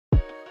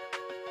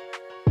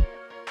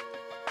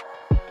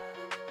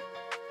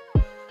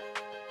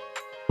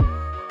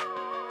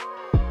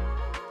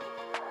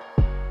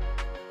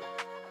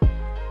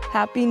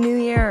Happy New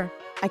Year!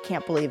 I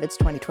can't believe it's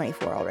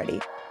 2024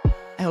 already.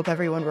 I hope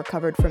everyone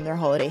recovered from their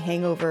holiday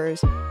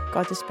hangovers,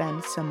 got to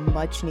spend some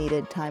much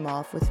needed time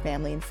off with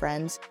family and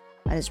friends,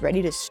 and is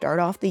ready to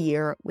start off the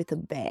year with a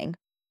bang.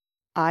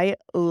 I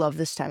love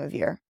this time of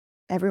year.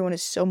 Everyone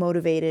is so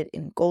motivated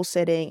in goal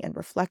setting and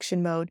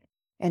reflection mode,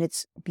 and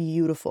it's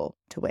beautiful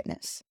to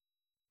witness.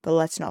 But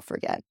let's not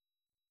forget,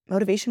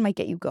 motivation might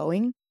get you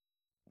going,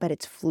 but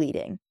it's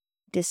fleeting.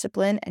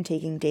 Discipline and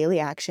taking daily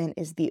action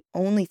is the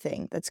only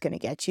thing that's going to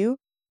get you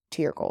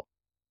to your goal.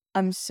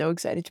 I'm so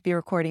excited to be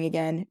recording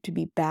again, to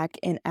be back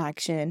in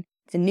action.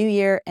 It's a new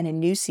year and a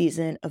new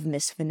season of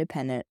Miss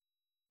Findependent.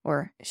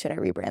 Or should I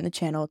rebrand the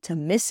channel to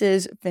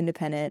Mrs.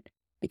 Findependent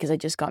because I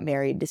just got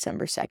married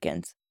December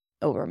 2nd,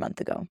 over a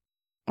month ago.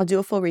 I'll do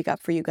a full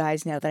recap for you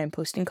guys now that I'm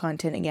posting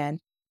content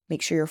again.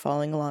 Make sure you're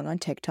following along on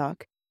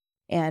TikTok.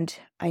 And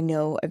I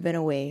know I've been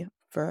away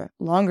for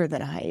longer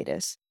than a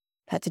hiatus.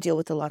 Had to deal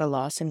with a lot of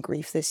loss and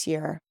grief this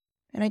year,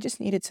 and I just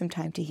needed some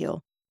time to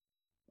heal.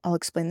 I'll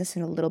explain this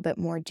in a little bit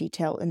more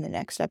detail in the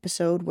next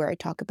episode where I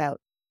talk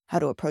about how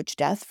to approach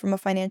death from a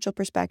financial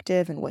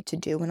perspective and what to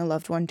do when a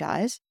loved one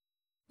dies.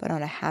 But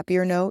on a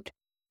happier note,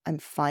 I'm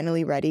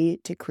finally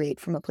ready to create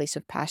from a place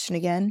of passion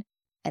again,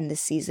 and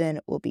this season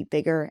will be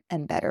bigger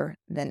and better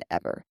than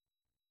ever.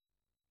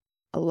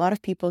 A lot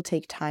of people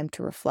take time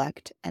to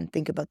reflect and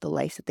think about the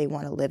life that they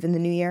want to live in the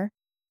new year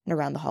and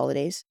around the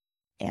holidays.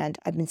 And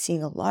I've been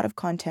seeing a lot of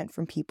content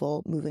from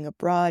people moving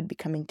abroad,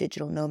 becoming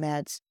digital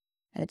nomads,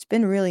 and it's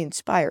been really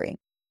inspiring.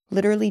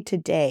 Literally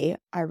today,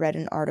 I read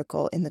an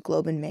article in the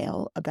Globe and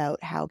Mail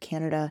about how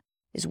Canada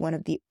is one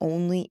of the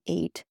only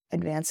 8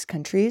 advanced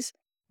countries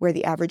where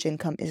the average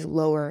income is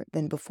lower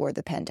than before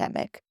the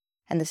pandemic.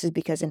 And this is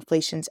because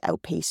inflation's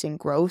outpacing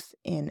growth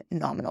in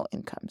nominal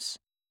incomes.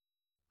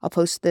 I'll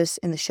post this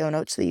in the show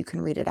notes so that you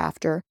can read it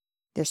after.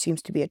 There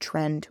seems to be a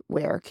trend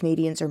where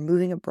Canadians are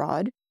moving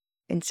abroad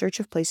in search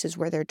of places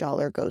where their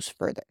dollar goes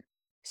further.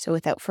 So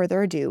without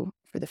further ado,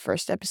 for the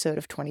first episode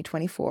of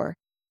 2024,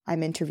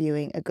 I'm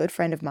interviewing a good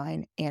friend of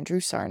mine, Andrew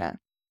Sarna.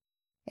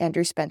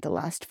 Andrew spent the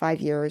last 5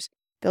 years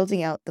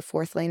building out the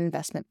Fourth Lane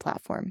investment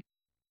platform.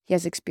 He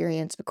has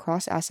experience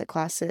across asset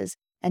classes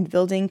and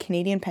building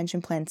Canadian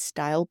pension plan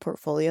style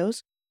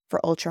portfolios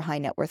for ultra-high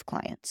net worth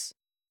clients.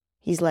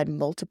 He's led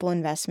multiple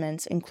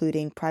investments,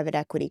 including private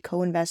equity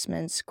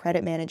co-investments,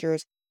 credit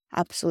managers,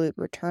 absolute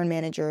return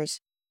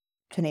managers,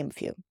 to name a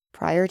few.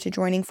 Prior to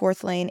joining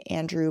Fourth Lane,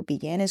 Andrew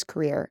began his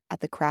career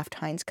at the Kraft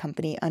Heinz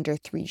company under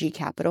 3G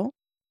Capital,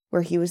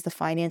 where he was the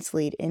finance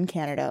lead in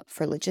Canada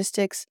for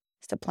logistics,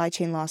 supply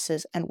chain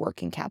losses, and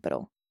working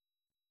capital.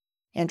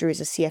 Andrew is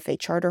a CFA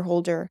charter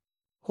holder,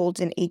 holds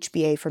an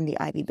HBA from the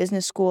Ivey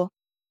Business School,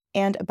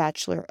 and a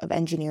Bachelor of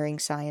Engineering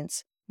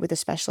Science with a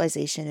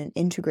specialization in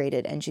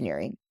integrated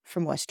engineering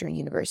from Western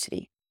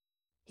University.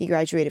 He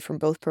graduated from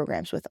both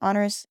programs with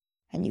honors,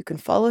 and you can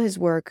follow his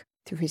work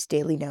through his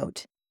daily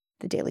note,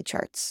 the Daily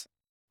Charts.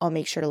 I'll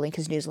make sure to link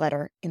his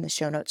newsletter in the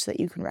show notes so that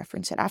you can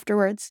reference it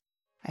afterwards.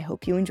 I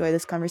hope you enjoy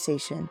this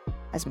conversation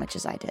as much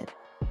as I did.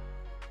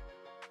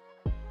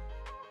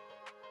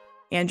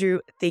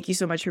 Andrew, thank you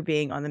so much for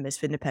being on the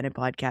Miss Independent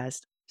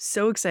podcast.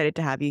 So excited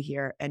to have you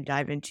here and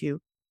dive into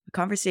a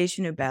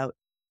conversation about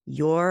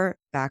your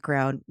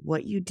background,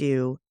 what you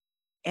do,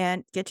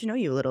 and get to know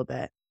you a little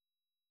bit.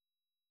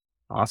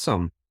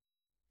 Awesome.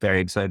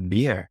 Very excited to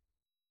be here.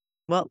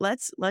 Well,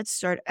 let's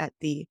start at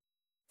the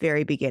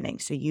very beginning.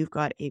 So you've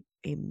got a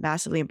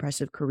massively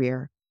impressive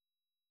career.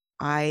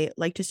 I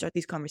like to start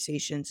these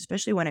conversations,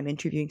 especially when I'm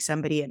interviewing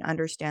somebody, and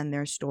understand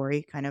their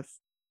story kind of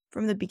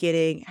from the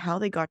beginning, how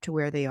they got to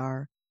where they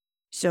are.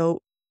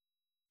 So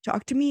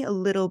talk to me a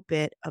little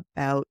bit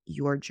about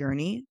your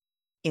journey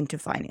into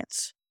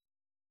finance.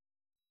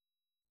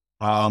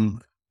 I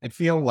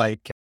feel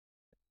like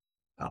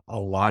a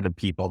lot of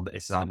people,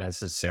 it's not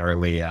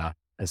necessarily a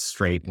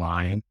straight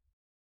line.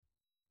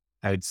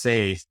 I would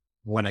say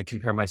when I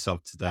compare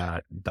myself to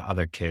the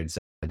other kids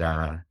that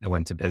I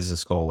went to business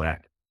school with,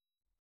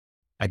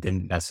 I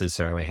didn't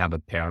necessarily have a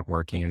parent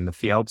working in the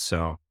field,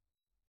 so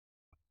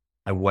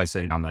I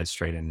wasn't on that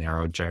straight and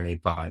narrow journey,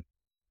 but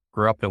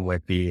grew up in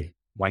Whitby,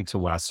 went to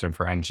Western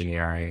for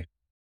engineering.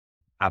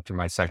 After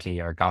my second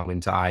year, got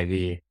into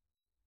Ivy.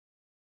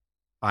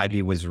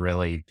 Ivy was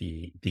really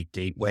the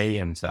gateway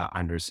into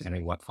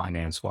understanding what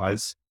finance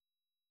was.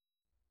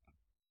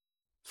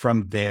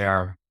 From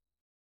there,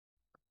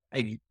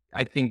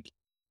 I think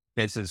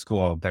business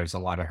school, there's a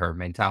lot of herd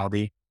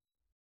mentality.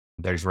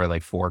 There's really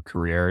 4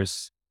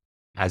 careers.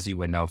 As you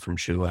would know from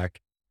Schulich,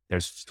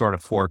 there's sort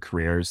of 4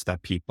 careers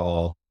that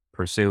people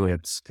pursue.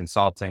 It's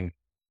consulting,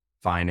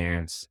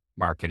 finance,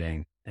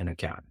 marketing, and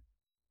accounting.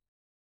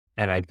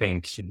 And I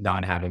think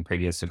not having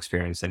previous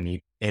experience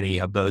in any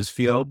of those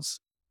fields,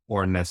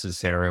 or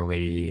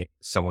necessarily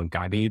someone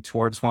guiding you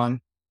towards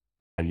one,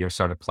 and you're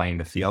sort of playing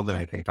the field. And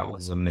I think that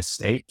was a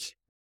mistake.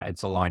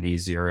 It's a lot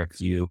easier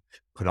if you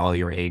put all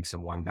your eggs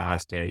in one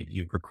basket,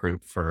 you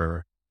recruit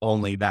for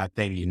only that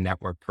thing, you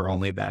network for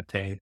only that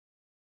thing.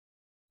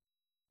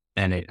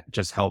 And it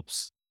just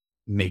helps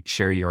make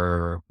sure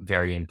you're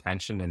very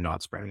intentioned and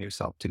not spreading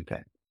yourself too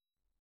thin.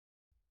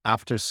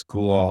 After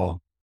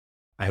school,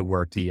 I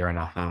worked a year and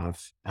a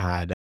half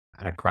at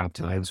Crop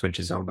Times, which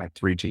is owned by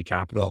 3G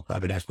Capital,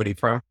 private equity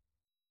firm.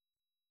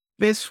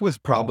 This was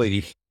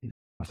probably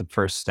the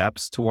first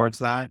steps towards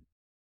that.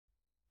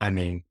 I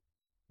mean,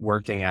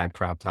 working at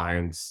Crop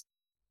Times,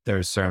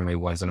 there certainly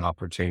was an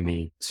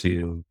opportunity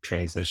to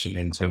transition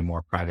into a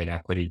more private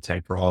equity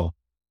type role.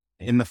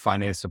 In the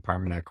finance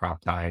department at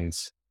Crop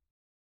Times,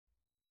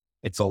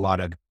 it's a lot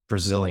of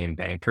Brazilian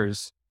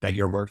bankers that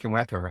you're working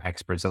with or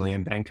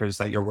ex-Brazilian bankers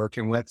that you're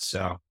working with.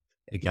 So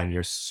again,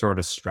 you're sort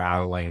of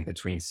straddling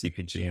between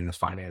CPG and the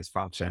finance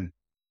function.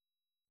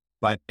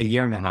 But a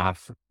year and a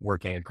half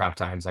working at Crop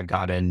Times, I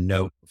got a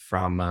note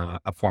from a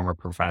former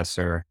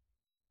professor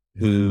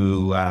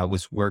who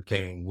was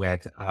working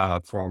with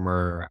a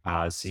former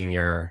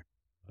senior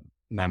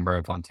member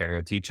of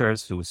Ontario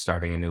Teachers who was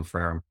starting a new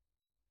firm.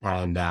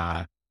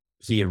 And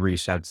he had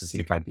reached out to see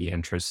if I'd be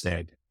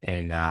interested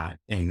in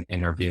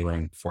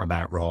interviewing for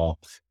that role.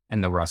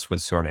 And the rest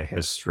was sort of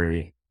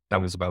history.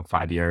 That was about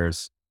 5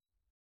 years.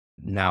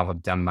 Now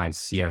I've done my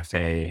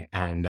CFA,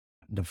 and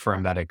the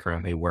firm that I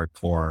currently work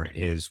for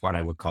is what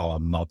I would call a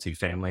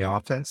multifamily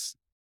office,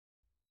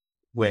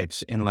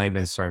 which in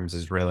layman's terms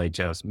is really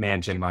just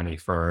managing money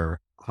for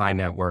high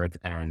net worth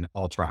and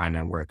ultra high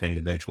net worth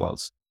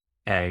individuals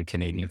and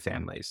Canadian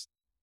families.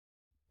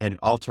 And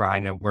ultra high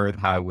net worth,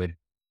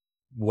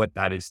 what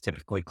that is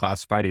typically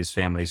classified as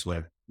families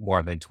with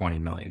more than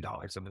 $20 million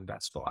of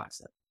investable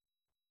assets.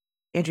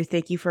 Andrew,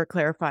 thank you for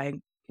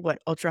clarifying what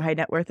ultra high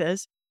net worth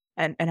is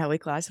and how we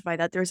classify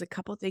that. There's a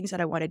couple things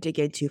that I want to dig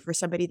into for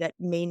somebody that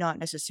may not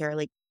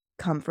necessarily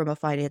come from a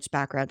finance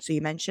background. So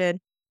you mentioned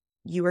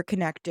you were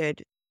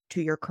connected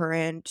to the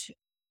current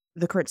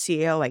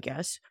CEO, I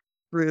guess,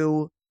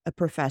 through a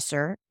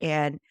professor,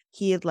 and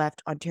he had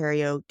left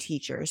Ontario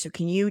Teachers. So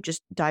can you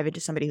just dive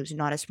into somebody who's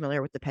not as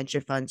familiar with the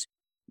pension funds,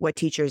 what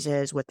Teachers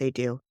is, what they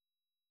do?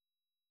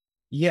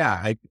 Yeah,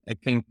 I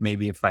think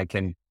maybe if I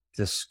can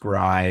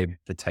describe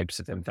the types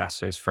of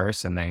investors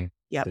first and then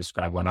Yep.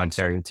 describe what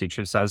Ontario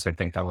Teachers does, I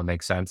think that would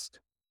make sense.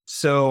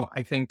 So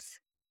I think,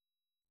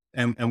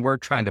 and we're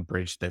trying to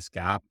bridge this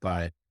gap,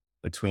 but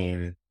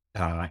between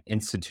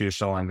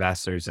institutional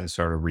investors and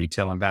sort of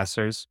retail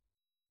investors.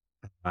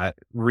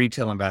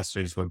 Retail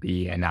investors would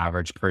be an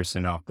average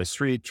person off the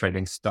street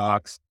trading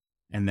stocks.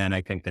 And then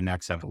I think the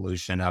next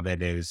evolution of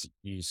it is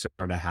you sort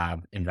of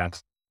have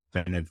investment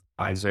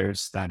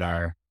advisors that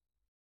are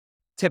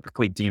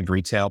typically deemed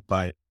retail,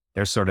 but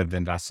they're sort of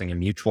investing in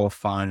mutual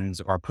funds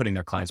or putting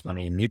their clients'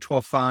 money in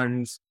mutual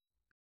funds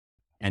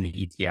and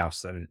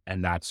ETFs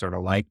and that sort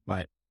of like.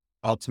 But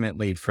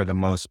ultimately, for the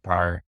most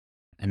part,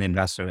 an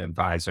investment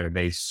advisor,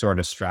 they sort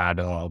of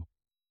straddle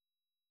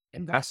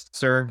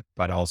investor,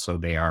 but also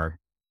they are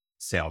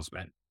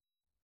salesmen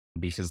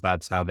because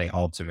that's how they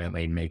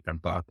ultimately make their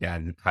buck.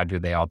 And how do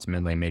they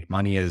ultimately make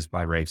money is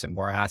by raising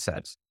more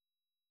assets.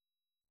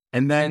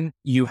 And then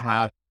you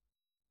have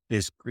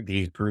these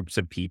groups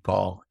of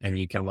people, and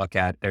you can look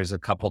at, there's a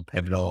couple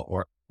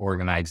pivotal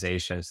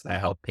organizations that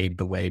help pave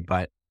the way,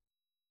 but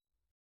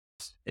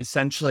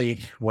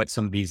essentially what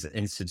some of these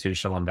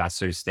institutional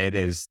investors did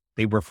is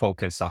they were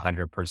focused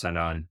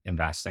 100% on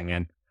investing.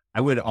 And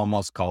I would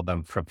almost call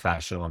them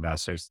professional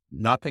investors.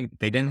 They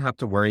didn't have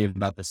to worry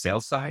about the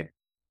sales side,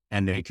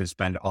 and they could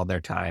spend all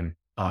their time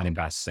on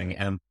investing.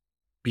 And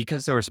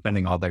because they were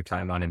spending all their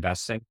time on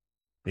investing,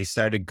 they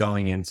started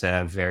going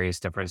into various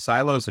different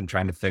silos and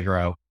trying to figure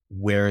out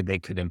where they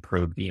could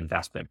improve the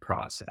investment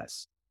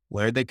process,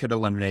 where they could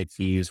eliminate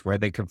fees, where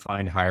they could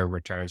find higher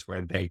returns,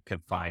 where they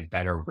could find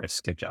better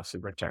risk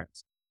adjusted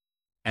returns.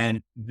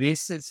 And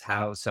this is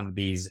how some of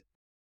these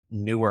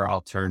newer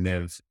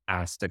alternative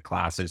asset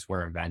classes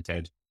were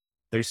invented.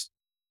 There's,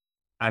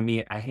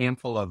 a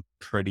handful of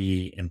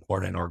pretty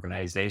important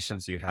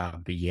organizations. You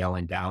have the Yale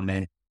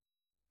Endowment,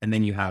 and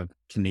then you have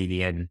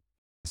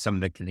some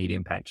of the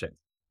Canadian pensions.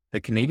 The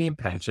Canadian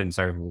pensions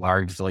are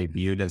largely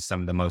viewed as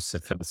some of the most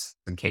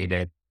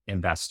sophisticated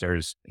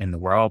investors in the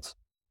world.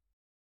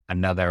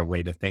 Another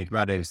way to think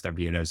about it is they're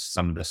viewed as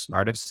some of the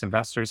smartest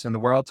investors in the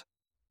world.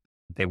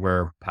 They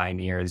were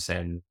pioneers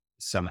in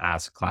some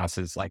asset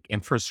classes like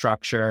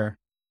infrastructure,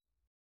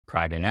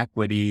 private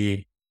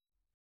equity,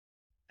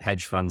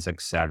 hedge funds,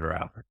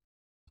 etc.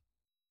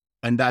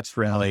 And that's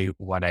really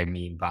what I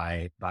mean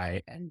by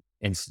an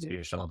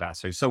institutional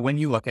investor. So when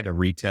you look at a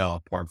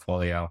retail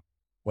portfolio,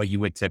 what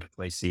you would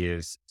typically see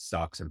is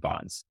stocks and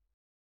bonds.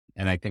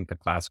 And I think the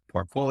classic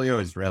portfolio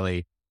is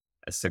really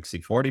a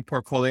 60-40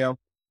 portfolio.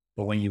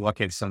 But when you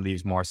look at some of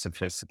these more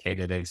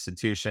sophisticated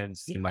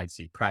institutions, you might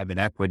see private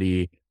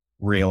equity,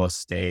 real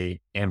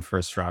estate,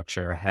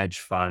 infrastructure, hedge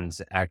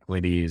funds,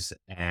 equities,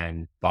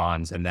 and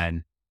bonds, and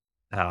then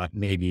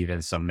maybe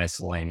even some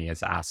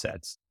miscellaneous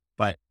assets.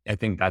 But I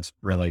think that's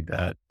really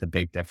the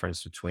big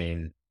difference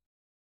between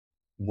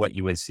what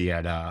you would see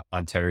at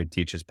Ontario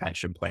Teachers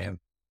Pension Plan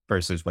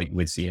versus what you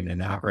would see in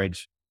an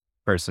average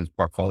person's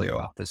portfolio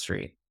off the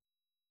street.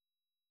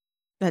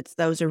 That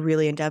was a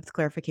really in-depth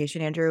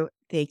clarification, Andrew.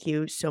 Thank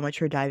you so much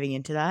for diving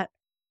into that.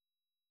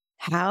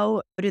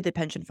 How do the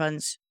pension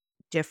funds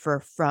differ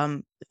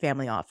from the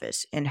family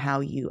office and how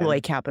you deploy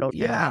And capital?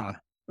 yeah,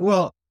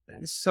 well,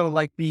 so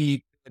like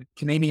the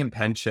Canadian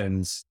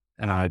pensions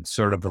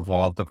sort of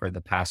evolved over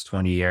the past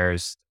 20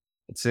 years.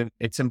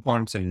 It's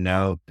important to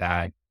note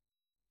that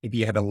if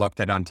you had looked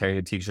at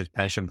Ontario Teachers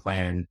Pension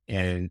Plan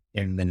in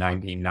the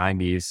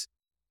 1990s,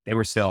 they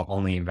were still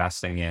only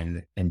investing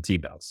in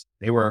T-bills.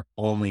 They were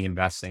only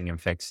investing in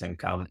fixed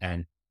income.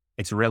 And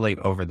it's really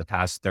over the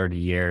past 30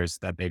 years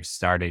that they've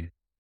started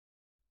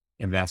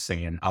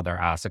investing in other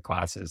asset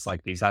classes.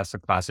 Like these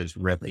asset classes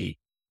really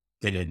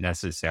didn't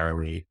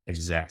necessarily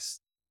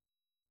exist.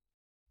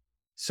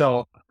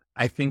 So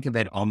I think of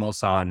it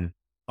almost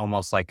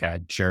like a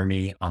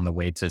journey on the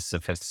way to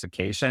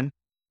sophistication.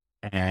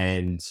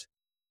 And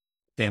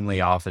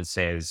family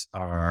offices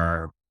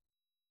are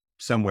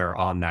somewhere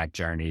on that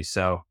journey.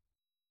 So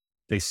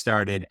they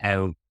started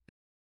out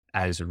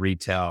as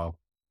retail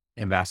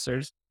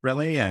investors,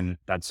 really. And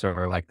that's sort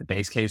of like the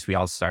base case. We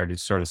all started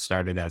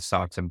as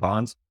stocks and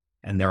bonds,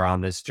 and they're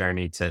on this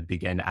journey to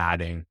begin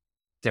adding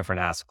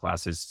different asset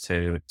classes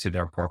to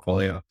their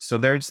portfolio. So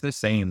there's this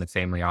saying in the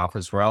family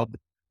office world,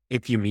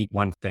 if you meet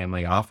one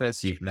family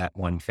office, you've met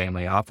one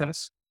family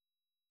office,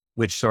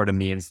 which sort of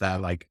means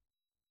that like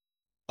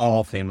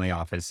all family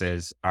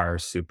offices are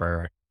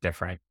super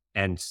different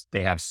and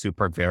they have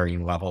super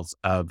varying levels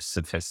of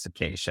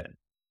sophistication.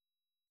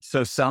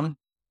 So some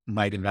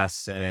might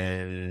invest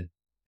in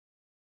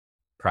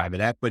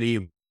private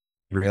equity,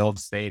 real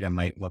estate, and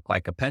might look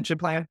like a pension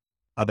plan.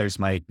 Others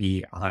might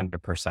be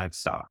 100%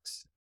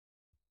 stocks.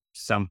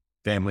 Some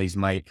families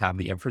might have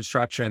the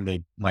infrastructure and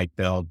they might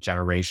build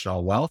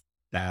generational wealth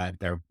that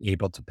they're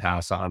able to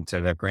pass on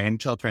to their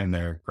grandchildren,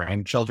 their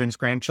grandchildren's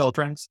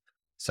grandchildren's.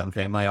 Some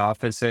family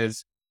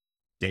offices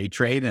day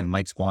trade and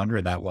might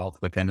squander that wealth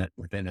within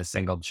a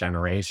single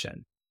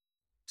generation.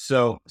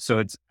 So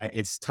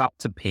it's tough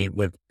to paint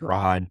with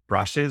broad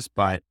brushes,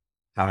 but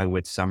how I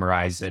would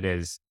summarize it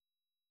is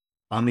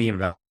on the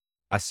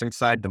investing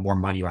side, the more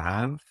money you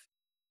have,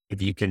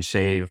 if you can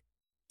shave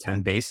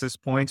 10 basis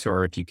points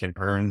or if you can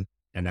earn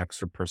an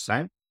extra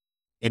percent,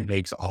 it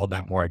makes all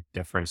that more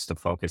difference to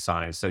focus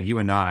on it. So you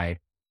and I,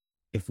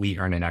 if we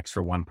earn an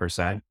extra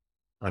 1%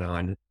 on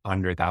a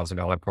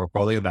 $100,000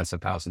 portfolio, that's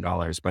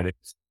 $1,000. But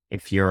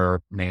if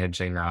you're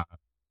managing a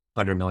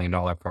 $100 million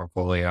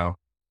portfolio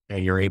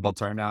and you're able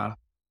to earn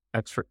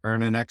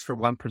an extra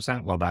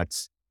 1%, well,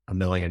 that's $1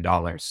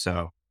 million.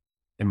 So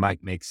it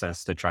might make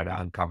sense to try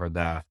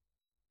to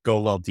go a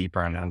little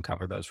deeper and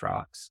uncover those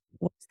rocks.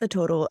 What's the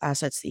total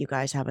assets that you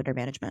guys have under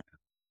management?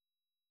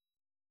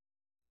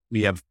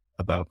 We have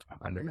about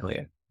 100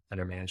 million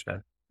under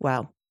management.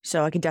 Wow.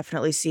 So I can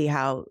definitely see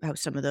how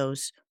some of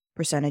those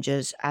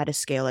percentages at a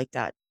scale like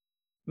that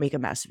make a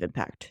massive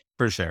impact.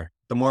 For sure.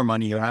 The more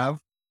money you have,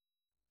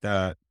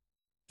 the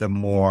the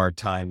more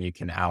time you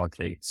can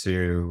allocate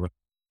to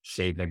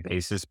shaving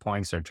basis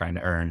points or trying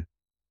to earn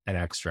an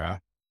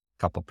extra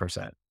couple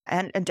percent.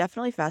 And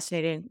definitely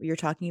fascinating. You're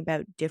talking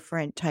about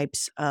different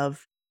types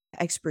of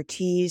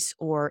expertise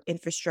or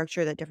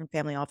infrastructure that different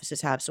family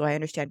offices have. So I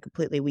understand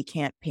completely we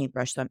can't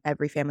paintbrush them.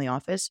 Every family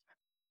office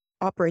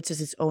operates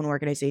as its own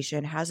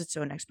organization, has its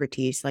own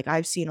expertise. Like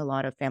I've seen a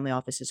lot of family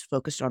offices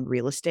focused on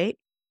real estate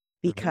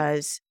Mhm,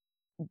 because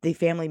the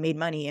family made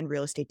money in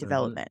real estate mhm.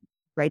 development,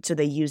 right? So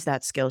they use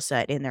that skill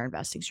set in their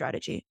investing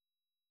strategy.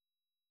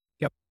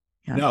 Yep.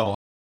 Yeah. No,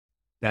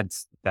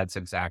 that's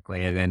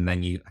exactly it. And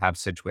then you have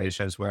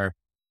situations where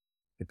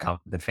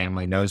the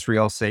family knows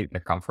real estate, they're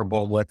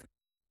comfortable with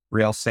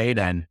real estate,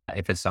 and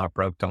if it's not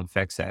broke, don't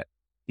fix it.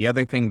 The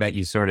other thing that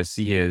you sort of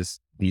see is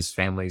these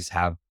families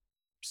have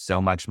so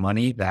much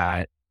money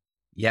that,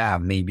 yeah,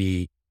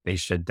 maybe they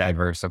should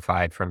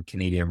diversify from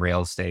Canadian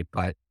real estate,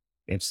 but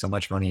they have so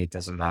much money, it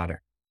doesn't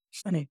matter.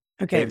 Funny.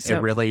 Okay. It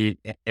So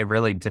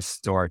really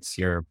distorts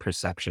your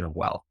perception of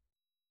wealth.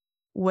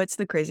 what's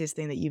the craziest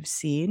thing that you've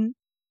seen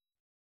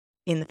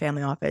in the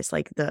family office?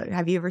 Like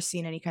have you ever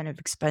seen any kind of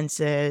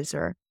expenses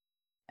or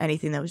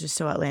anything that was just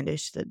so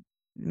outlandish that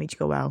made you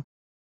go, wow?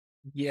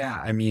 Yeah,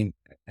 I mean,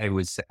 I'm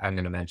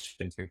going to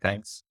mention two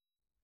things.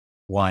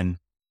 One,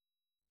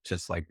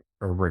 just like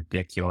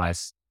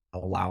ridiculous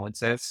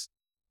allowances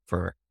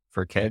for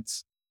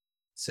kids.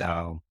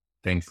 So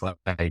things like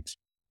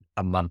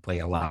a monthly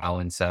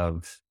allowance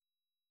of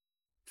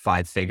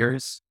 5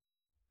 figures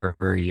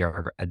for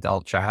your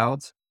adult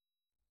child.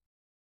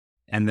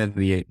 And then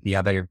the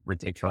other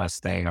ridiculous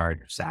thing or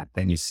sad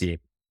thing you see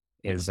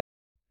is,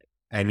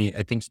 I mean,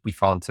 I think we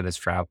fall into this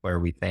trap where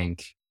we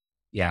think,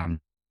 yeah,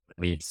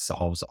 it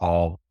solves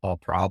all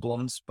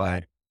problems.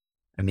 But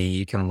I mean,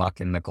 you can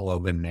look in the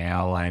Globe and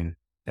Mail and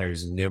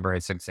there's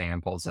numerous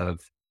examples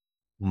of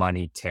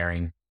money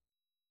tearing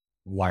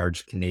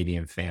large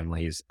Canadian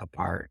families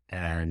apart.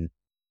 And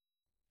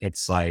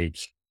it's like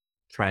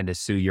trying to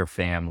sue your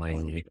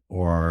family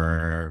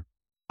or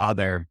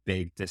other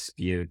big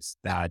disputes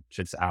that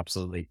just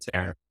absolutely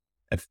tear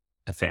a,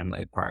 a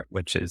family apart,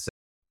 which is,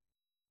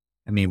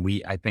 I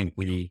mean, I think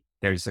we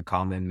there's a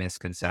common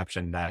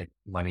misconception that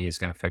money is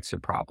going to fix your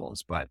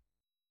problems, but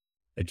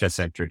it just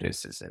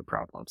introduces new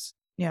problems.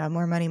 Yeah,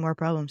 more money, more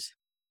problems.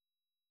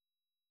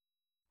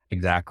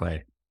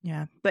 Exactly.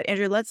 Yeah. But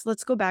Andrew,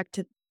 let's go back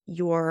to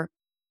your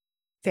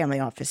family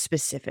office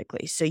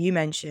specifically. So you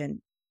mentioned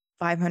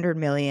 500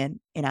 million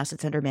in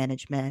assets under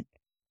management.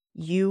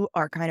 You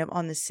are kind of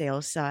on the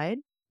sales side,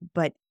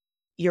 but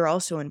you're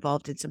also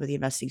involved in some of the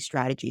investing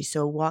strategies.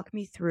 So walk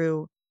me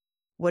through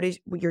what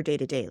your day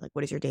to day, like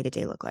what does your day to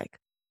day look like?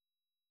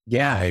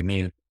 Yeah. I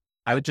mean,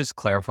 I would just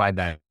clarify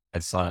that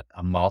it's a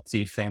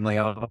multi-family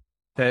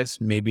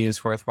office, maybe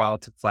is worthwhile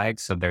to flag.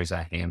 So there's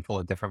a handful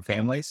of different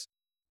families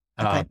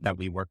Okay. that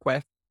we work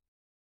with.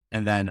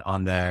 And then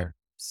on the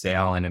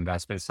sale and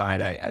investment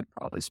side, I'd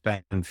probably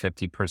spend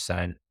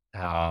 50%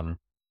 um,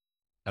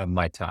 of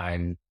my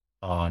time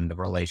on the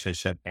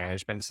relationship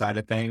management side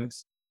of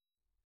things,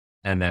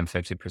 and then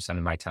 50%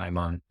 of my time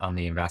on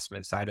the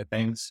investment side of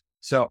things.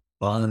 So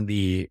on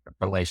the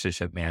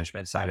relationship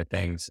management side of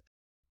things,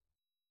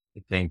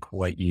 I think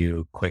what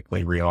you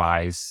quickly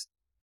realize,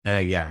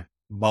 yeah,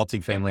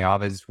 multifamily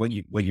office, what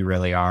you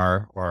really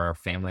are, or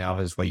family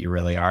office, what you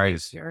really are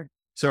is you're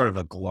sort of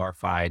a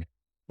glorified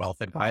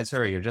wealth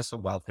advisor. You're just a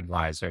wealth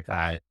advisor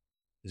that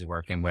is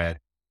working with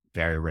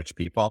very rich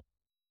people.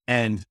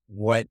 And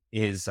what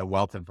is a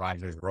wealth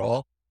advisor's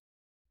role?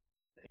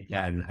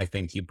 Again, I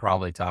think you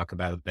probably talk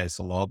about this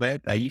a little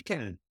bit. That you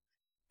can,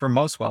 for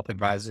most wealth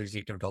advisors,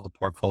 you can build a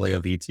portfolio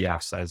of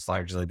ETFs that is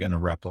largely going to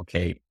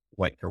replicate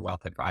what your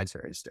wealth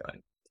advisor is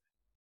doing.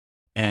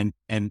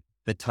 And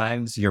the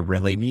times you're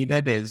really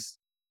needed is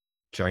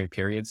during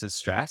periods of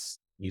stress.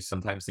 You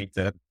sometimes need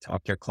to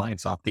talk your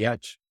clients off the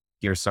edge.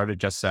 You're sort of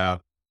just a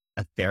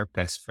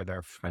therapist for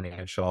their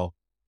financial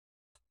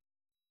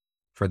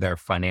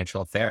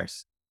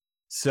affairs.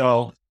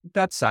 So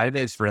that side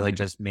is really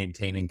just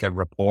maintaining good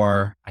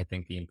rapport. I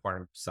think the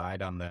important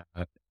side on the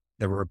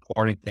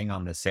reporting thing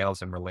on the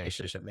sales and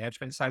relationship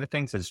management side of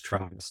things is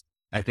trust.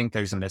 I think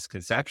there's a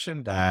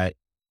misconception that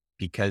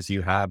because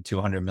you have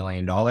 $200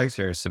 million,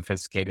 you're a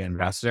sophisticated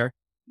investor.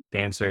 The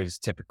answer is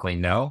typically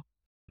no.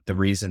 The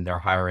reason they're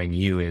hiring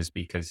you is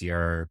because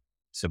you're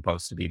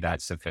supposed to be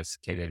that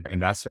sophisticated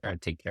investor and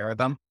take care of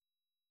them.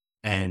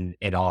 And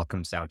it all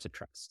comes down to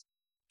trust.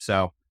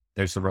 So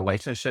there's the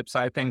relationship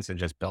side of things and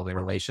just building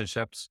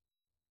relationships.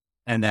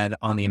 And then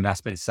on the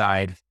investment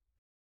side,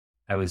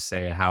 I would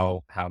say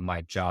how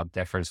my job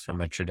differs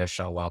from a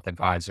traditional wealth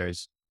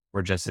advisors.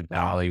 We're just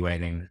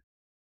evaluating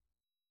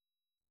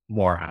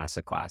more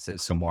asset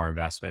classes, so more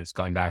investments.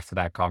 Going back to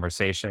that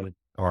conversation,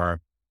 or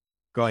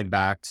going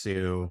back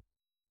to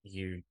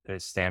the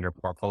standard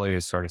portfolio,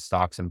 sort of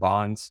stocks and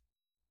bonds.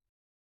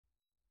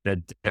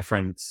 The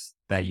difference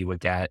that you would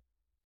get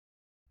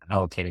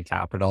allocating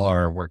capital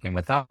or working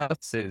with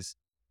us is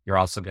you're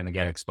also going to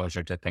get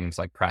exposure to things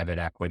like private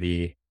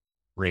equity,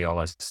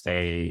 real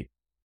estate,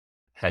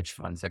 hedge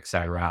funds, et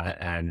cetera.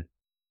 And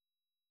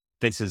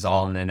this is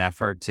all in an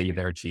effort to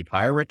either achieve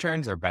higher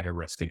returns or better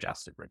risk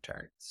adjusted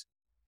returns.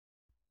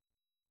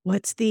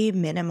 What's the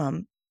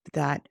minimum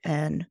that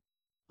an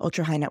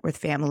ultra high net worth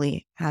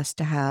family has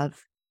to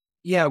have?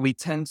 Yeah, we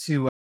tend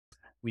to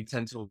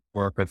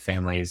work with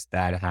families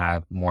that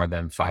have more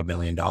than $5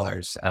 million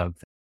of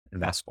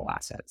investable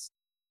assets.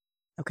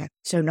 Okay.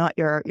 So not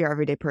your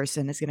everyday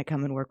person is going to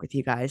come and work with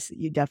you guys.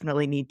 You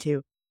definitely need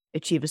to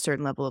achieve a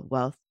certain level of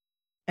wealth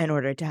in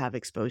order to have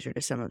exposure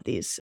to some of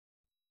these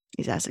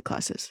asset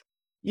classes.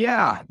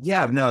 Yeah,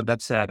 yeah, no,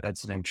 that's an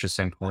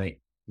interesting point,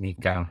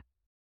 Nico.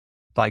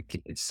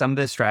 Like some of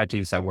the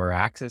strategies that we're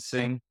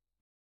accessing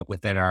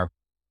within our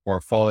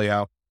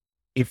portfolio,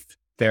 if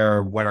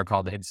they're what are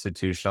called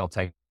institutional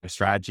type of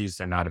strategies,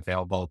 they're not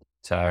available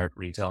to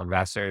retail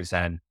investors.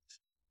 And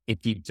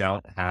if you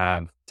don't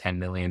have $10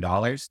 million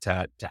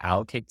to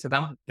allocate to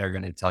them, they're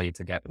going to tell you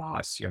to get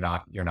lost. You're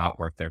not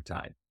worth their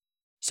time.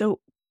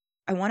 So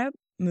I want to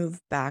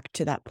move back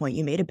to that point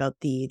you made about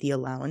the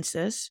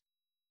allowances,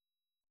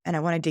 and I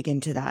want to dig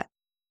into that.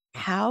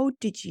 How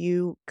did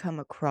you come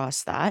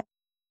across that?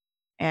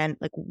 And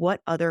like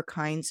what other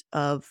kinds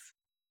of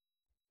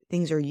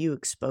things are you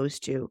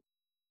exposed to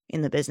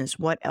in the business?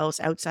 What else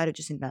outside of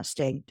just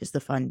investing does the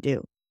fund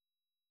do?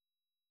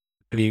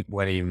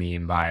 What do you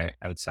mean by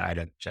outside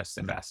of just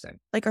investing?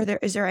 Like,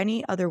 is there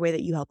any other way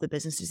that you help the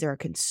business? Is there a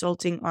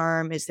consulting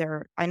arm? Is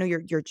there, I know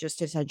you're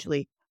just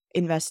essentially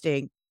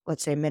investing,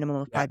 let's say a minimum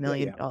of Yeah, $5 yeah,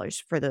 million yeah. dollars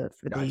for the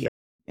Gotcha.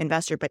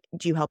 investor, but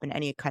do you help in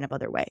any kind of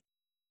other way?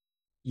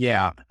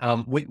 Yeah.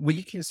 What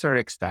you can sort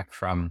of expect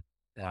from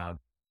uh,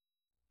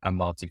 a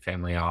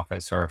multifamily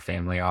office or a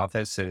family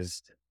office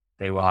is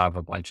they will have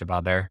a bunch of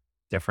other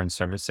different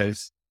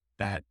services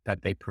that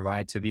they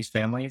provide to these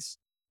families.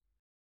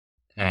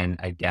 And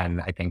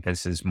again, I think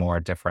this is more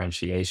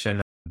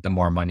differentiation. The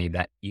more money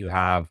that you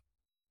have,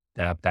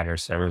 the better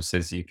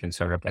services you can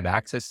sort of get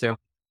access to.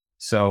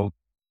 So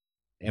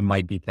it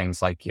might be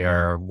things like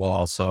we'll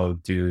also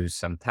do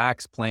some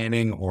tax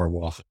planning, or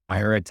we'll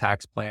hire a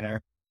tax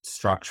planner,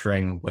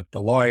 structuring with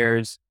the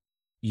lawyers.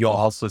 You'll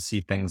also see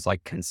things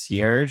like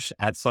concierge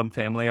at some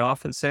family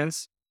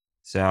offices.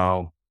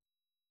 So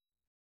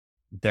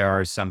there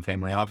are some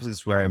family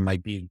offices where it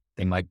might be,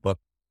 they might book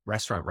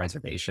restaurant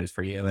reservations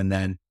for you. And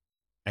then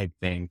I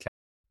think,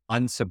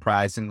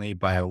 unsurprisingly,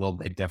 but a little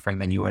bit different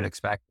than you would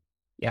expect.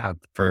 Yeah,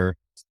 for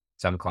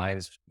some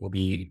clients, will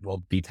be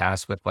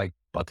tasked with like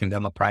booking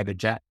them a private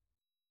jet,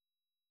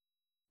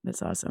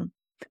 That's awesome.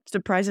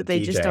 Surprised a that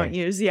they just don't PJ.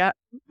 use yeah,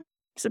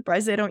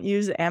 surprised they don't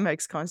use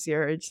Amex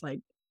Concierge, like,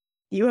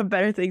 you have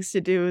better things to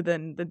do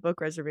than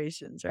book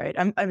reservations, right?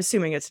 I'm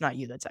assuming it's not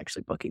you that's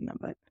actually booking them,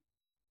 but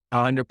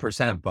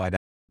 100%. But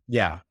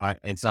yeah,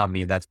 it's not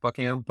me that's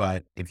booking them.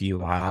 But if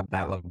you have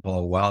that level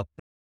of wealth,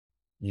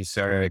 you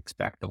sort of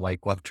expect the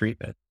like love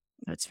treatment.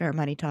 that's fair,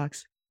 money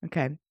talks.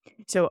 Okay.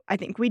 So, I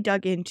think we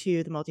dug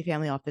into the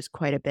multifamily office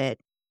quite a bit.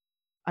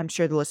 I'm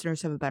sure the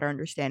listeners have a better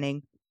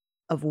understanding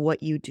of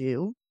what you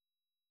do.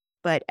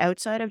 But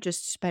outside of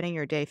just spending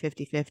your day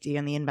 50-50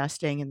 on the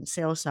investing and the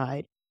sales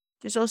side,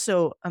 there's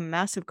also a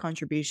massive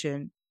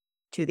contribution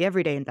to the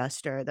everyday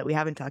investor that we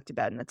haven't talked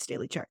about, and that's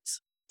daily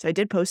charts. So I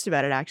did post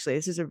about it actually.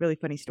 This is a really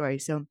funny story.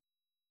 So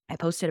I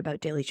posted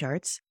about daily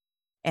charts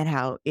and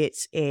how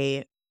it's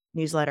a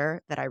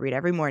newsletter that I read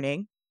every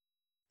morning,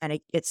 and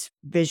it's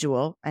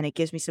visual and it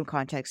gives me some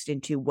context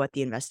into what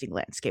the investing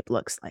landscape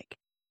looks like.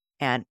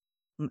 And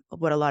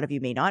what a lot of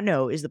you may not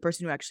know is the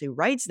person who actually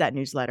writes that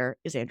newsletter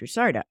is Andrew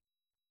Sarna.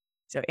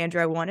 So,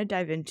 Andrew, I want to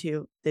dive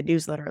into the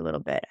newsletter a little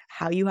bit,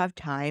 how you have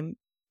time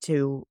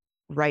to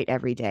write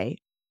every day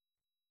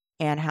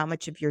and how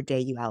much of your day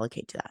you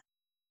allocate to that.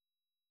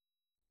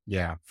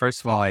 Yeah.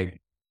 First of all, I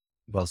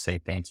will say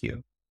thank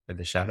you for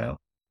the shout out.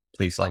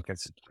 Please like and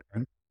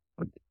subscribe.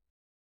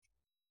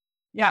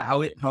 Yeah,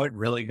 how it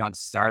really got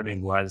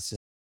started was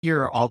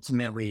you're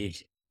ultimately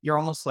you're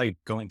almost like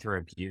going through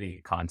a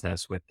beauty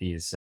contest with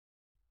these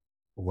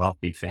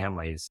wealthy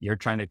families. You're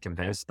trying to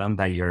convince them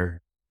that you're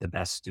the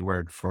best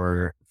steward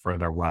for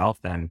their wealth,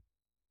 and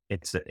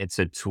it's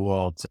a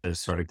tool to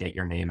sort of get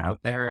your name out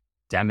there,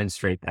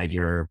 demonstrate that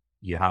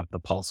you have the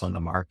pulse on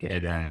the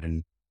market,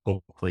 and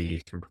hopefully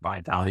you can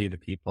provide value to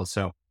people.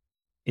 So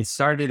it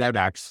started out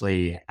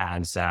actually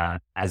as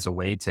a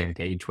way to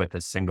engage with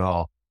a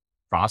single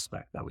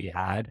prospect that we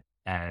had,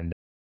 and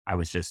I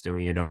was just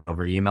doing it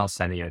over email,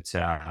 sending it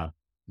to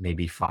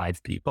maybe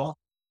 5 people,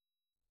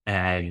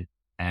 and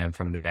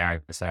from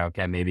there I said,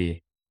 okay,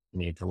 maybe you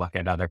need to look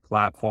at other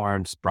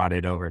platforms. Brought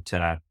it over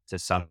to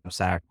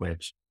Substack,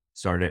 which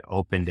sort of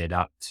opened it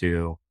up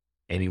to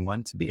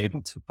anyone to be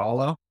able to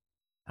follow.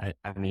 I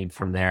mean,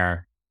 from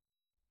there,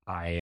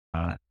 I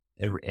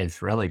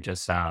it's really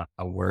just a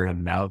word of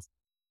mouth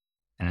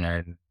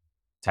and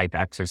type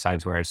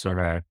exercise where I sort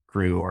of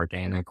grew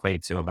organically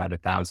to about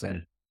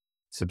 1,000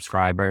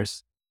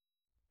 subscribers,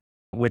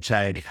 which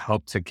I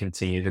hope to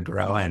continue to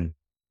grow. And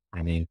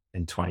I mean,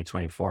 in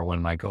 2024, one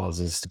of my goals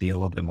is to be a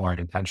little bit more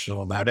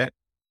intentional about it.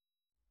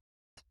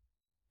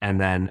 And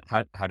then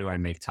how do I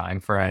make time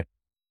for it?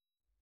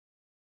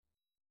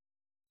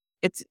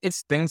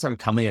 It's things I'm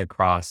coming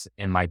across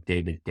in my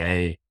day to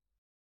day.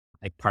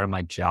 Like part of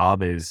my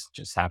job is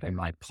just having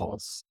my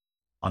pulse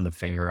on the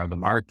finger of the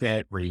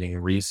market, reading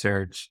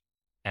research,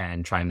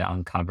 and trying to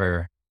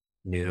uncover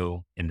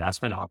new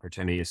investment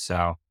opportunities.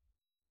 So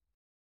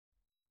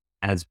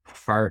as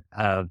part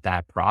of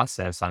that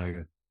process,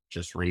 I'm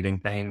just reading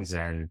things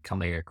and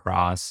coming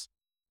across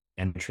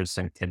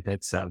interesting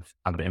tidbits of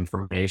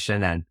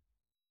information. And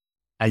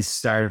I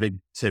started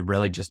to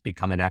really just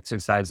become an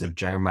exercise of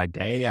during my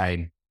day.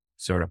 I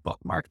sort of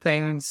bookmark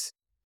things,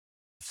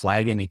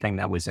 flag anything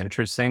that was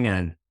interesting,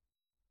 and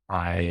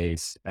I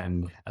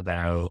spend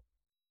about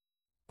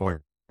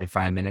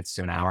 45 minutes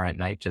to an hour at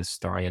night just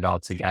storing it all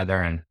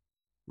together. And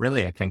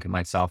really, I think of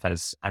myself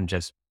as I'm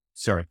just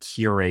sort of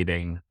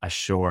curating a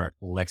short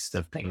list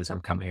of things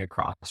I'm coming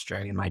across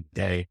during my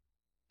day,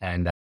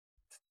 and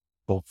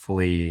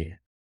hopefully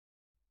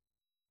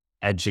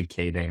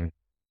educating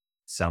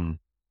some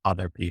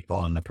other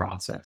people in the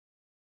process.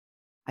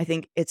 I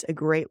think it's a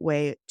great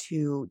way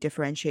to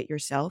differentiate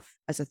yourself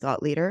as a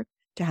thought leader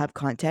to have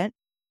content.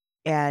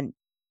 And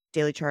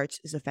daily charts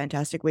is a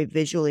fantastic way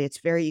visually. It's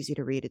very easy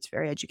to read, it's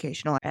very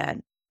educational.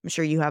 And I'm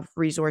sure you have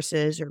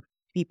resources or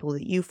people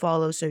that you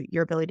follow. So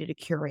your ability to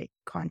curate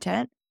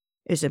content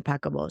is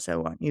impeccable. So I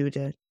want you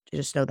to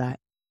just know that.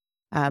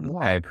 Um, Yeah,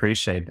 I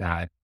appreciate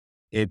that.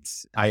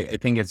 I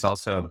think it's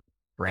also a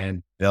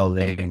brand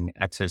building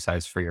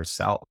exercise for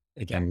yourself.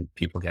 Again,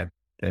 people get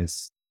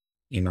this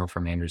email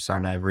from Andrew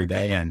Sarna every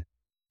day, and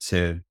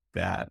to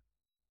that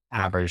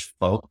average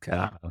folk,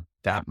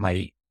 that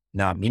might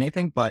not mean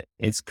anything, but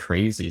it's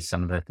crazy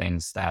some of the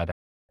things that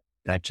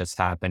just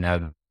happen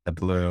out of the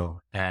blue.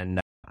 And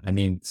I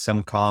mean,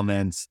 some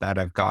comments that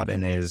I've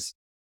gotten is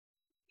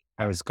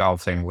I was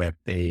golfing with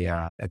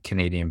a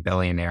Canadian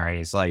billionaire.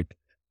 He's like,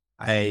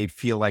 I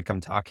feel like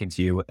I'm talking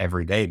to you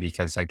every day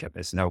because I get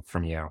this note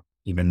from you,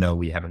 even though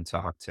we haven't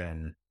talked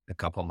in a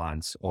couple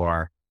months.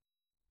 Or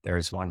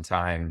there's one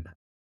time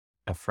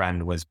a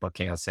friend was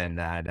booking us in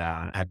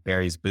at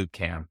Barry's boot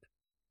camp,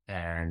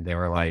 and they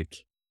were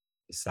like,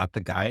 "Is that the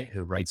guy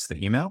who writes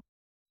the email?"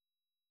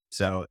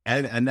 So,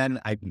 and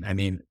then I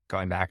mean,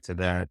 going back to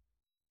that,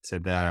 to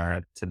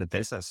the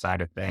business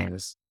side of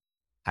things.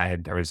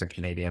 There was a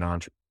Canadian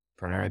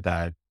entrepreneur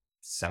that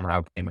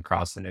somehow came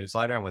across the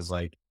newsletter and was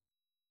like,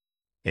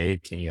 "Hey,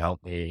 can you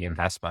help me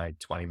invest my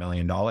 $20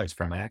 million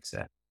from my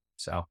exit?"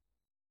 So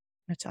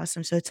That's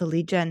awesome. So it's a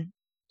lead gen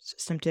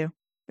system too.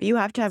 But you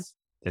have to have, it's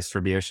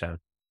distribution.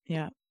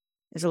 yeah,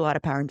 there's a lot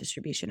of power in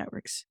distribution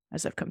networks,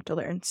 as I've come to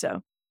learn.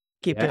 So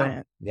keep doing Yeah,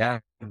 it. yeah,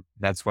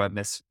 that's what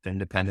Miss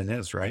Independent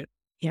is, right?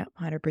 Yeah,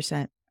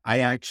 100%. I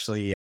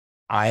actually,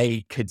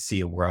 I could see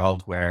a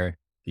world where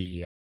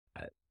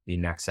uh, the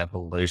next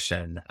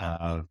evolution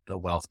of the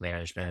wealth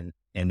management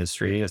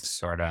industry is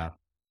sort of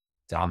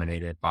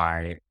dominated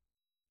by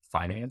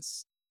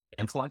finance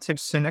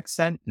influencers to an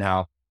extent.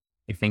 Now,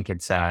 I think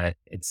it's an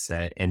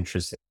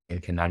interesting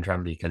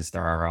conundrum because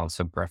there are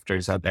also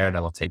grifters out there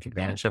that will take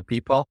advantage of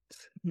people.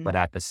 Mhm. But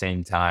at the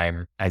same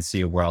time, I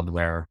see a world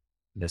where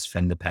this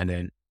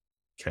independent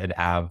could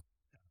have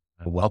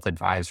a wealth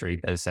advisory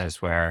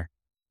business where,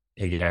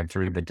 again,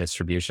 through the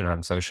distribution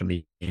on social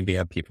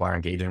media, people are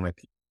engaging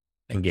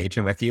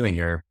with you, and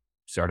you're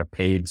sort of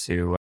paid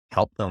to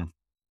help them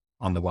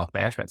on the wealth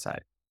management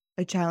side.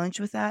 A challenge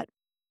with that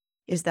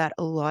is that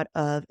a lot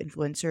of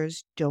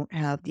influencers don't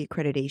have the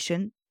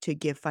accreditation to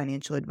give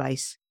financial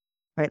advice,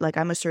 right? Like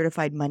I'm a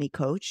certified money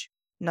coach,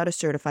 not a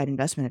certified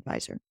investment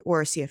advisor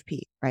or a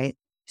CFP, right?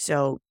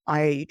 So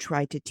I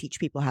try to teach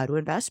people how to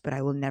invest, but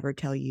I will never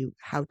tell you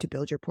how to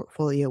build your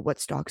portfolio, what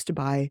stocks to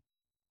buy,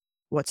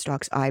 what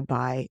stocks I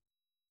buy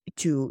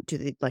to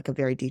the, like a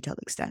very detailed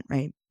extent,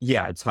 right?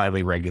 Yeah, it's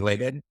highly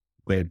regulated,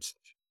 which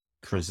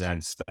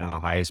presents the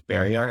highest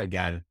barrier.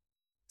 Again,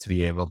 to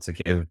be able to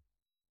give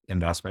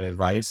investment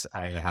advice,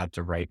 I had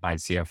to write my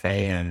CFA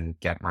and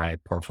get my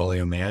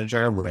portfolio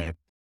manager with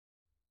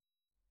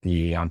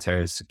the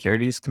Ontario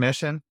Securities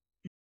Commission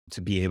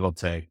to be able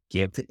to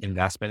give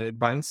investment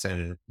advice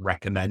and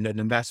recommend an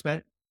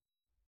investment.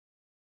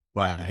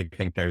 But I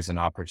think there's an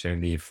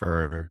opportunity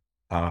for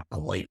a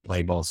late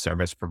label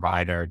service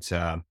provider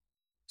to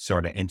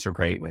sort of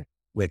integrate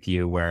with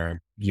you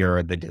where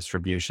you're the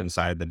distribution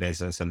side of the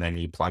business and then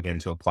you plug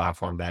into a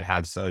platform that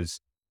has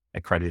those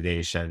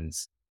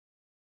accreditations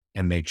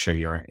and make sure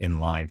you're in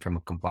line from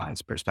a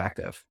compliance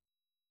perspective.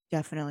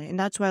 Definitely. And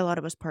that's why a lot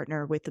of us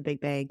partner with the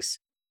big banks,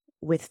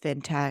 with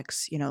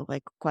fintechs,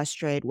 like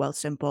Questrade,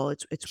 Wealthsimple.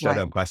 It's Shut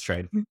why. up,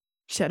 Questrade.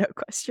 Shout out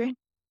Questrade.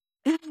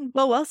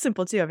 Well,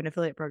 Wealthsimple too. I have an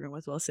affiliate program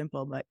with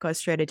Wealthsimple, but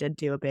Questrade, I did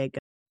do a big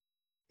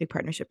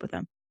partnership with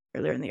them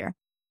earlier in the year.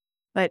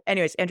 But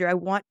anyways, Andrew, I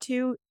want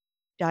to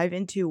dive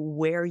into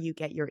where you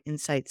get your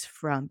insights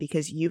from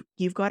because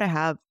you've got to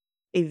have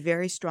a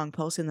very strong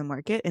pulse in the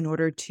market in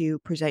order to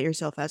present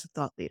yourself as a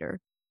thought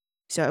leader.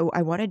 So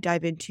I want to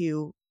dive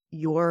into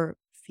your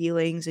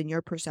feelings and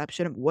your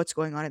perception of what's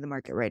going on in the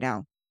market right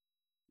now.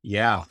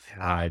 Yeah,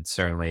 it's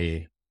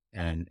certainly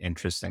an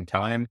interesting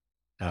time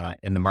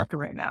in the market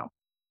right now.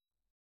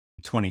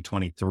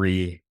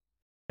 2023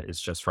 is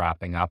just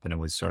wrapping up, and it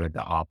was sort of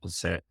the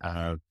opposite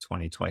of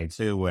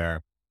 2022,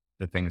 where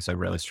the things that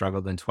really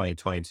struggled in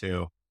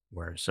 2022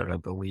 were sort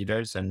of the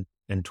leaders in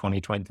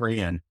 2023.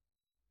 And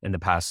in the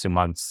past 2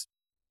 months,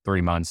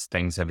 3 months,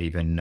 things have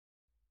even,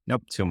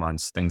 nope, 2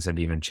 months, things have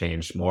even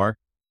changed more.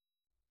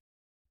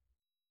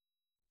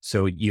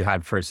 So you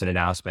had first an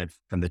announcement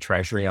from the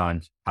Treasury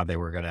on how they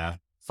were going to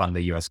fund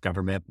the US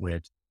government,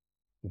 which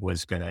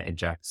was going to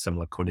inject some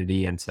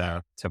liquidity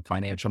into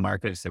financial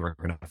markets. They were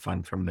going to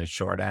fund from the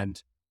short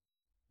end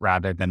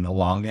rather than the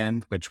long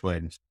end, which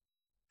would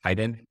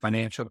heighten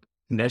financial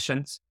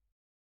conditions.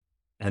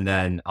 And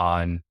then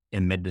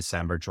in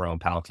mid-December, Jerome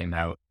Powell came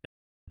out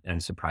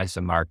and surprised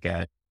the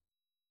market,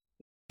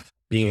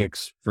 being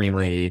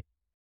extremely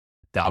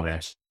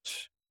dovish.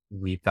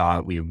 We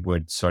thought we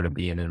would sort of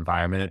be in an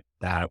environment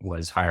that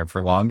was higher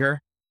for longer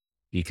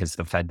because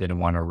the Fed didn't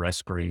want to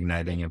risk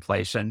reigniting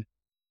inflation.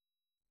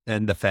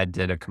 And the Fed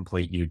did a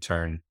complete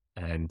U-turn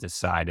and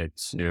decided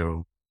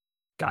to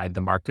guide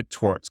the market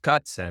towards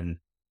cuts. And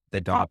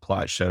the dot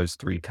plot shows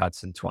 3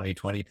 cuts in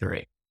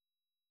 2023.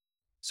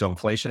 So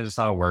inflation is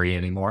not a worry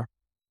anymore.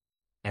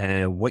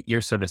 And what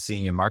you're sort of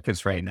seeing in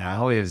markets right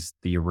now is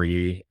the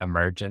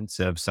re-emergence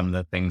of some of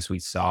the things we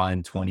saw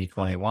in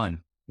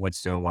 2021.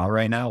 What's doing well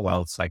right now?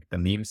 Well, it's like the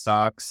meme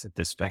stocks,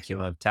 the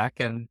speculative tech,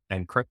 and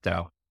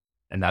crypto.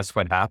 And that's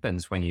what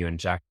happens when you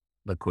inject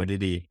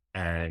liquidity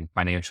and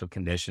financial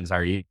conditions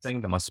are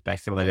easing. The most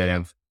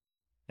speculative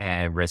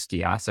and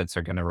risky assets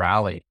are going to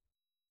rally.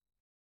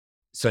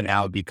 So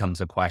now it becomes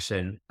a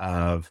question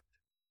of,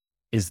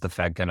 is the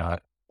Fed going to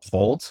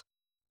hold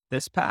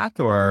this path,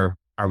 or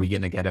are we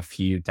going to get a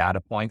few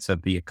data points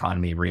of the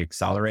economy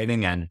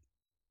reaccelerating and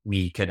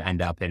we could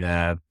end up in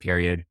a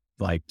period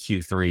like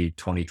Q3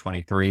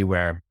 2023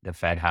 where the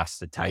Fed has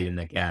to tighten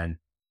again?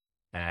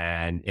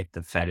 And if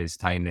the Fed is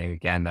tightening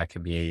again, that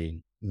could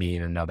mean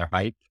another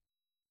hike.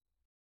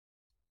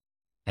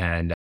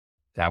 And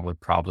that would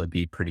probably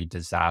be pretty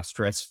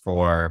disastrous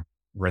for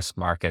risk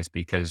markets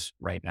because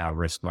right now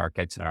risk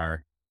markets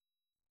are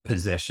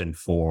positioned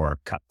for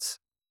cuts.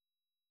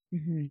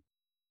 Mhm.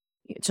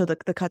 So the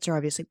cuts are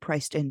obviously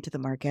priced into the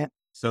market.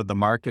 So the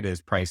market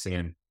is pricing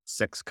in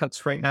 6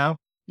 cuts right now.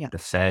 Yeah. The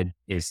Fed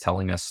is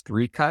telling us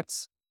 3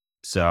 cuts.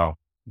 So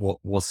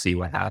we'll see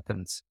what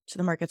happens. So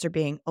the markets are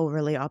being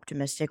overly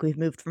optimistic. We've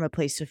moved from a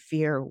place of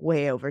fear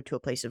way over to a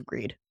place of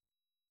greed.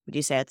 Would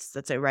you say that's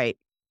a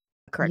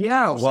correct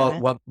Yeah,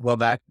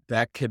 sentiment?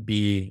 that could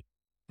be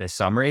the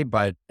summary,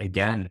 but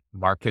again,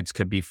 markets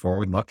could be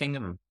forward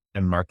looking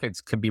and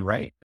markets could be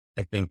right.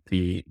 I think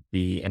the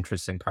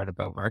interesting part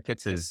about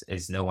markets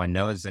is no one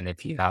knows, and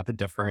if you have a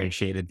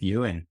differentiated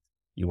view and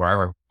you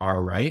are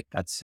right,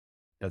 that's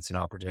an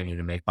opportunity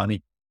to make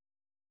money.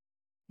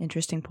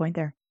 Interesting point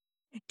there.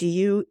 Do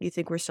you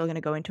think we're still going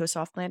to go into a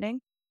soft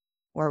landing,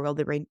 or will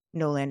there be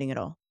no landing at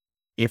all?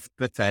 If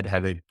the Fed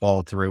had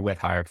followed through with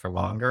higher for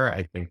longer,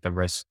 I think the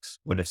risks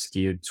would have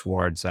skewed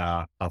towards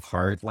a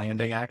hard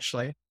landing.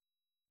 Actually,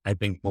 I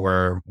think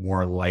we're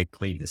more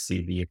likely to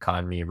see the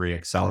economy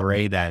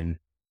reaccelerate and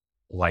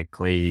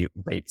likely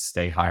rates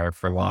stay higher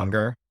for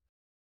longer.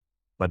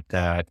 But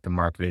the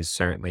market is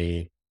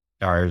certainly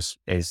ours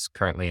is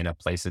currently in a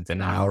place of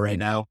denial right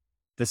now.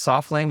 The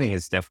soft landing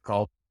is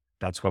difficult.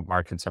 That's what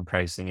markets are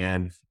pricing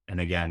in. And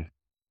again,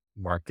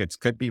 markets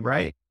could be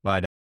right.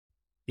 But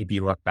if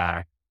you look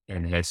back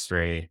in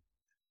history,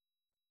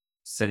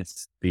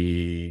 since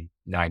the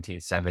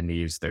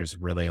 1970s, there's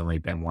really only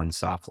been one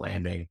soft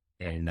landing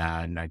in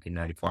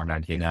 1994,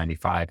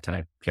 1995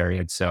 time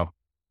period. So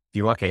if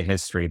you look at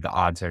history, the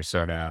odds are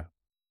sort of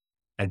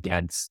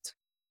against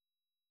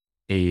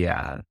a,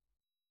 uh,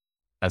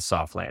 a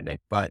soft landing.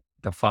 But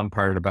the fun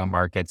part about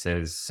markets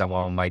is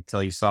someone might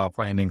tell you soft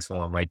landing,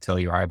 someone might tell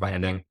you hard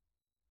landing.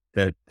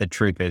 The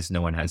truth is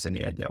no one has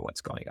any idea what's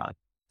going on.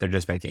 They're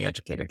just making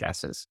educated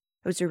guesses.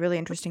 It was a really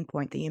interesting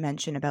point that you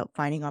mentioned about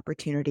finding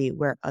opportunity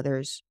where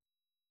others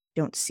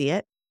don't see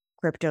it.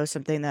 Crypto is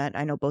something that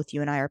I know both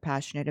you and I are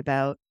passionate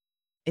about.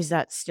 Is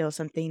that still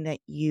something that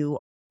you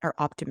are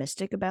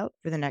optimistic about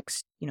for the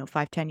next,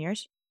 5, 10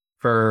 years?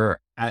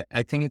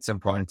 I think it's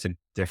important to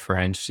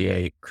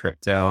differentiate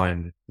crypto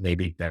and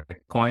maybe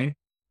Bitcoin.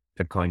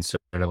 Bitcoin's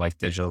sort of like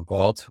digital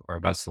gold, or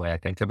that's the way I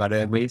think about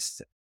it at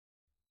least.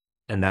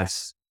 And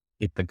that's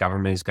if the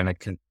government is going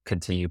to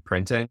continue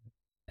printing.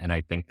 And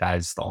I think that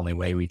is the only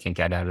way we can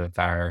get out of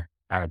our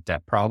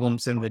debt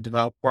problems in the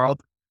developed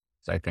world.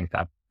 So I think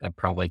that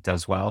probably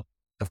does well.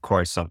 Of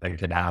course, something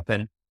could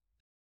happen.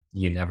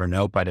 You never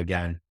know. But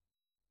again,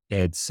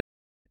 it's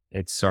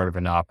it's sort of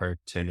an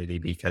opportunity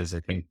because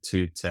I think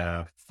 2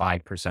 to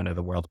 5% of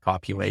the world's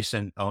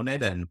population own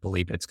it and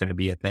believe it's going to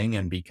be a thing.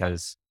 And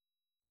because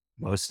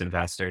most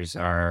investors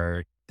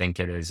are think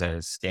it is a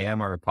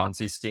scam or a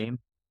Ponzi scheme,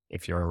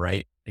 if you're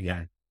right,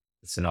 again,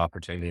 it's an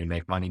opportunity to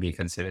make money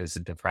because it is a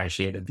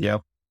differentiated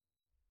view.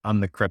 On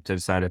the crypto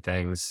side of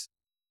things,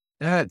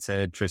 it's an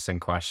interesting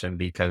question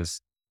because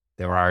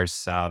there are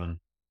some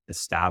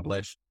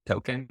established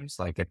tokens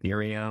like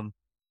Ethereum,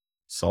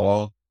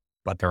 Sol,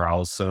 but there are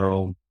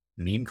also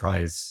meme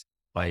coins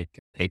like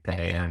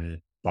PayPay and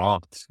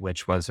Bolt,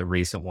 which was a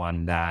recent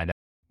one that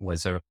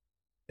was a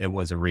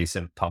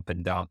recent pump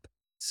and dump.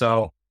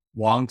 So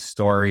long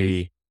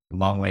story,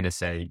 long way to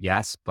say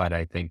yes, but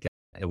I think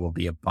it will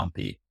be a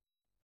bumpy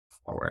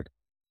forward.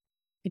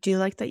 I do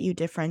like that you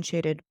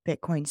differentiated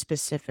Bitcoin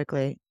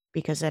specifically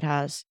because it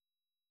has,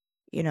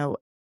 you know,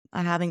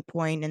 a halving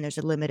point and there's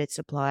a limited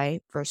supply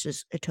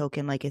versus a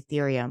token like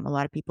Ethereum. A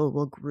lot of people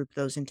will group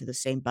those into the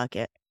same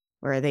bucket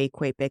where they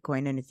equate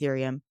Bitcoin and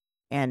Ethereum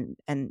and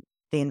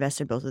they invest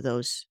in both of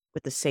those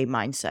with the same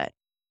mindset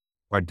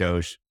Or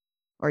Doge.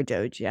 or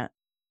Doge, yeah.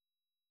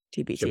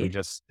 TBT.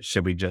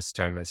 Should we just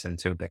turn this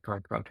into a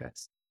Bitcoin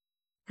protest?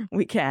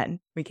 We can.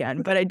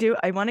 But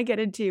I want to get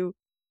into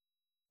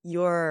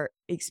your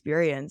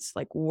experience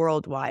like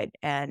worldwide.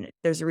 And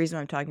there's a reason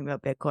I'm talking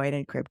about Bitcoin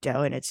and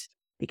crypto, and it's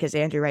because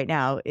Andrew right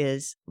now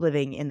is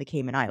living in the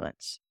Cayman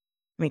Islands.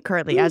 I mean,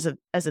 currently Ooh. as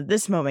of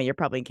this moment, you're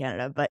probably in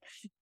Canada, but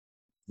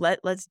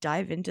let's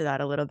dive into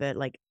that a little bit.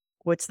 Like,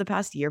 what's the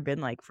past year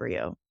been like for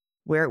you?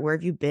 Where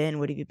have you been?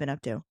 What have you been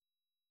up to?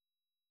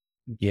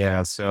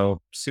 Yeah,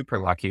 so super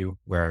lucky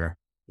where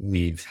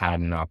we've had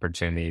an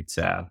opportunity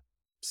to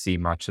see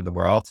much of the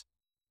world.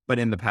 But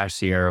in the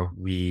past year,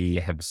 we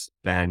have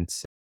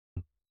spent,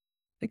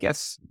 I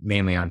guess,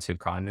 mainly on 2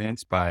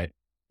 continents, but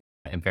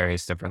in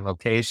various different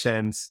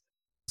locations,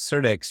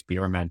 sort of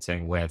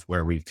experimenting with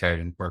where we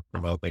could work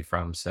remotely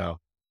from. So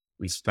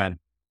we spent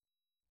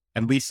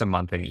at least a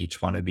month in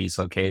each one of these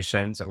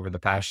locations over the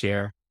past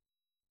year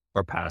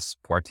or past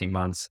 14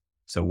 months.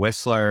 So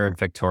Whistler,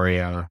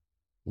 Victoria,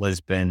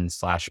 Lisbon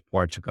slash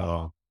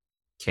Portugal,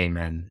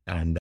 Cayman,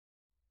 and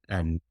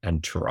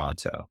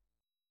Toronto.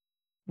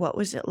 What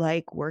was it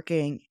like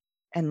working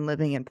and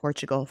living in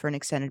Portugal for an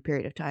extended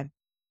period of time?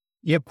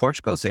 Yeah,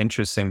 Portugal's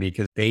interesting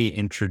because they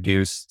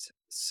introduced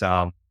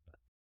some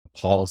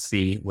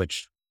policy,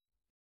 which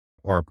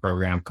or a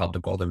program called the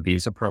Golden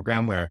Visa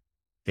Program, where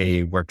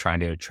they were trying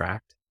to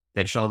attract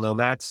digital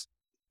nomads.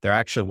 They're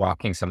actually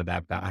walking some of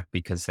that back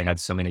because they had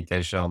so many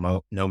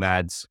digital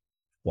nomads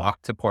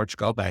walk to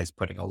Portugal that is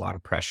putting a lot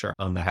of pressure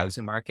on the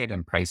housing market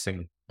and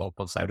pricing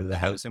locals out of the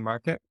housing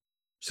market.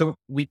 So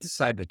we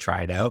decided to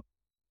try it out.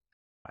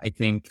 I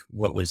think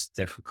what was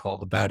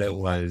difficult about it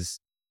was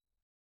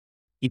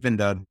even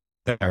though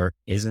there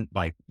isn't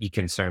like you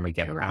can certainly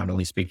get around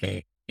only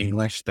speaking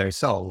English, there's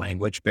still a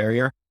language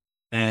barrier.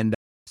 And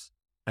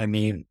I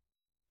mean,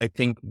 I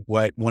think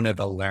what one of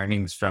the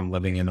learnings from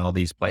living in all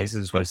these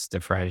places was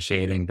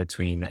differentiating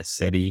between a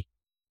city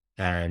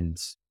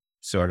and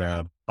sort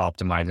of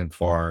optimizing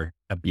for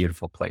a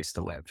beautiful place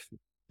to live,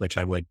 which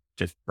I would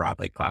just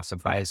broadly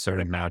classify as sort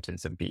of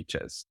mountains and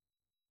beaches.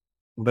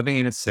 Living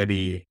in a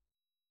city,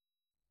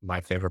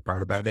 my favorite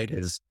part about it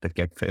is the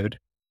good food.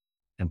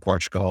 And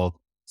Portugal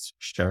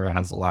sure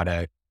has a lot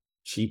of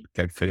cheap,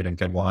 good food and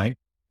good wine.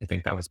 I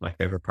think that was my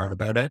favorite part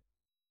about it.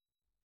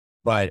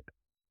 But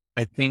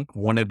I think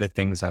one of the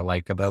things I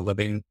like about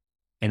living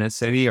in a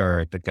city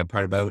or the good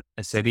part about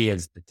a city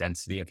is the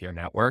density of your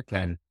network.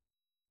 And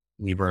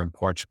we were in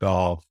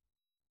Portugal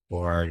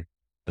for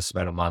just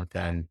about a month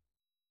and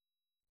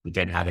we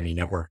didn't have any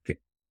network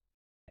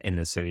in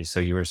the city.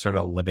 So you were sort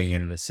of living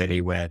in the city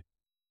with,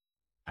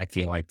 I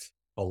feel like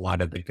a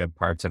lot of the good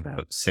parts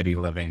about city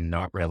living,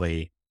 not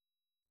really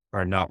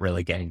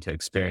getting to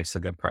experience the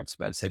good parts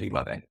about city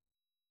living.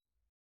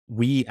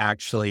 We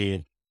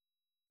actually,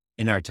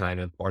 in our time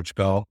in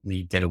Portugal,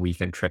 we did a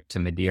weekend trip to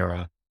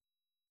Madeira,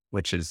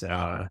 which is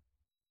a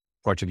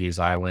Portuguese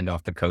island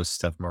off the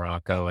coast of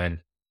Morocco. And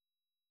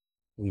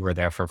we were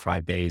there for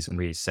 5 days and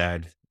we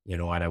said, you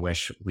know what, I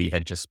wish we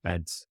had just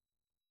spent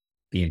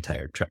the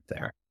entire trip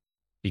there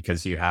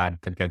because you had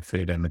the good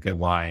food and the good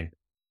wine.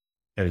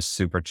 It was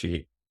super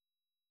cheap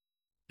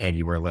and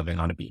you were living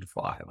on a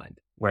beautiful island.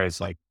 Whereas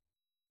like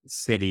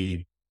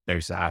city,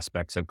 there's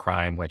aspects of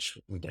crime, which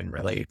we didn't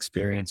really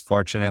experience,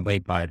 fortunately,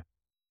 but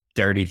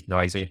dirty,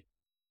 noisy.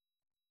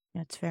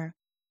 That's fair.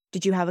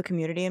 Did you have a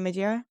community in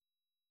Madeira?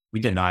 We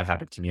did not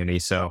have a community.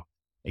 So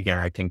again,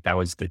 I think that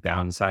was the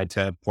downside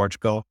to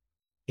Portugal.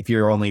 If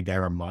you're only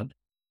there a month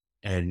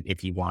and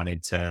if you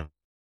wanted to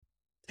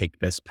take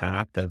this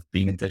path of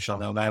being a digital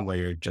nomad where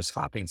you're just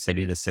hopping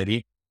city to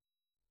city,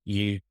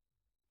 you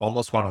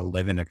almost want to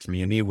live in a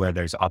community where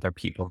there's other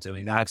people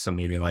doing that. So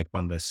maybe like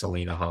one of the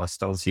Selena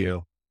hostels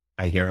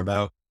I hear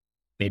about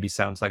maybe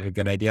sounds like a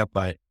good idea,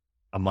 but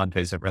a month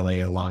isn't really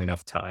a long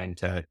enough time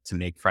to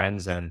make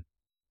friends. And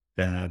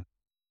the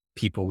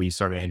people we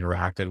sort of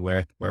interacted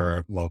with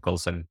were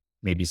locals and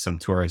maybe some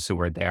tourists who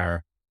were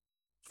there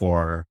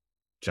for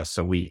just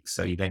a week.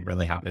 So you didn't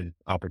really have an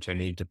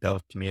opportunity to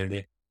build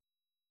community.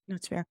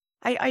 That's fair.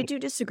 I do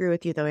disagree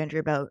with you though, Andrew,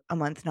 about a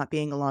month not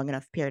being a long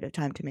enough period of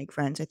time to make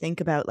friends. I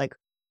think about like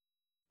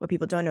what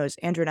people don't know is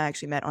Andrew and I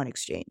actually met on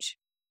exchange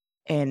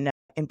in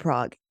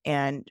Prague.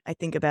 And I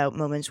think about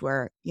moments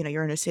where,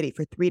 you're in a city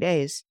for 3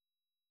 days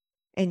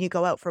and you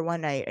go out for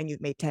one night and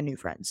you've made 10 new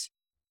friends.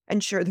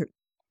 And sure,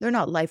 they're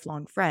not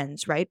lifelong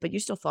friends, right? But you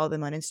still follow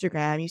them on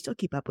Instagram, you still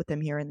keep up with them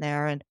here and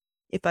there. And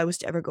if I was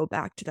to ever go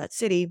back to that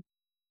city,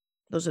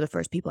 those are the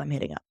first people I'm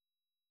hitting up.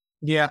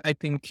 Yeah, I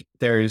think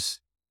there's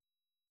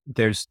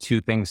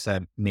two things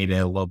that made it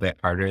a little bit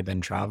harder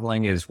than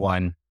traveling is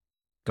one,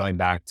 going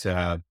back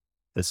to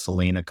the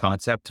Selena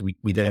concept,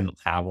 we didn't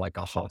have like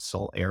a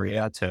hustle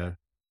area to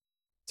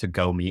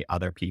go meet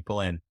other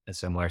people in a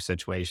similar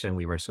situation.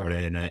 We were sort of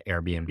in an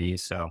Airbnb.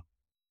 So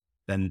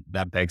then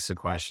that begs the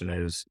question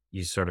is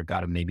you sort of got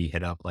to maybe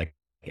hit up like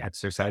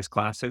exercise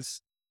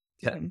classes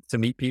Mhm. to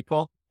meet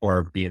people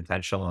or be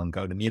intentional and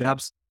go to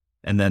meetups.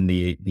 And then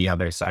the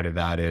other side of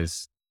that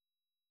is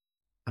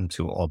I'm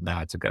too old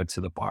now to go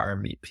to the bar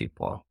and meet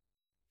people.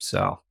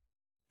 So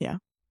Yeah,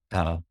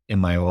 in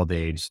my old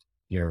age,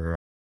 you're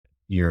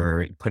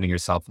putting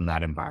yourself in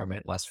that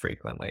environment less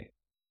frequently.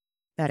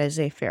 that is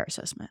a fair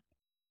assessment.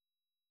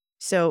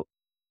 So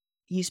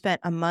you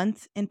spent a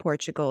month in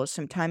Portugal,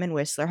 some time in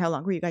Whistler. How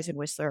long were you guys in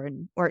Whistler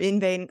or in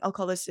Vain? I'll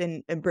call this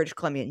in British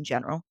Columbia in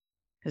general,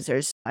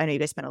 because I know you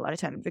guys spent a lot of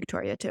time in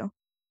Victoria too.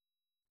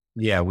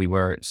 Yeah, we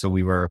were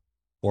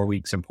 4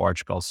 weeks in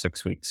Portugal,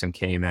 6 weeks in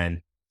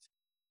Cayman,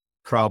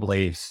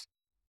 probably,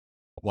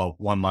 well,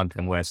 1 month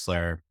in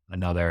Whistler,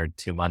 another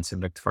 2 months in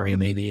Victoria,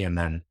 maybe, and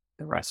then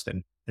the rest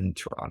in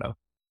Toronto.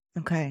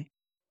 Okay.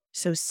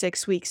 So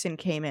 6 weeks in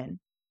Cayman.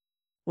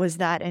 Was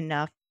that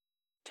enough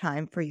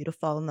time for you to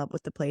fall in love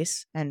with the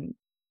place? And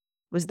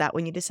was that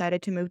when you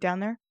decided to move down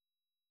there?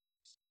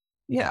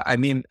 Yeah, I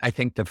mean, I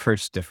think the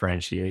first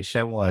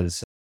differentiation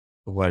was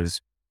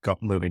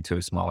moving to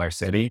a smaller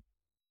city.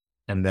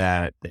 And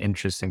that the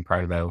interesting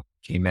part about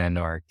Cayman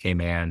or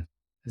Cayman,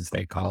 as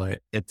they call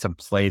it, it's a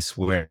place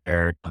where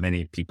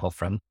many people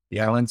from the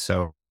island.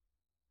 So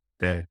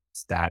the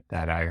stat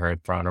that I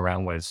heard thrown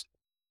around was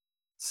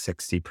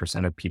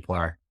 60% of people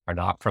are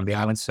not from the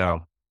island.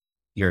 So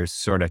you're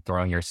sort of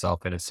throwing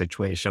yourself in a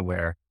situation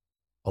where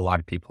a lot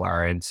of people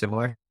are in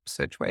similar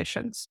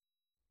situations,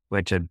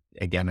 which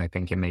again, I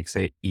think it makes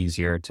it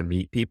easier to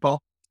meet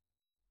people.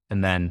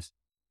 And then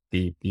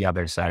the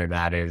other side of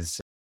that is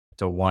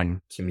the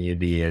one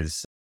community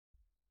is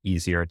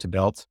easier to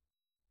build.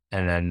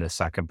 And then the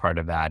second part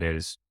of that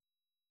is,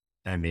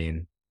 I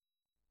mean,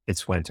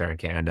 it's winter in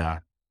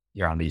Canada.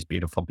 You're on these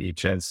beautiful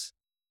beaches.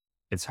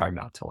 It's hard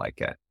not to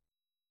like it.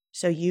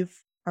 So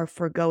you've are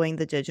forgoing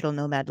the digital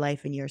nomad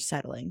life and you're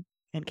settling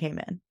in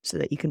Cayman so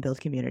that you can build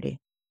community?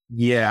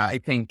 Yeah,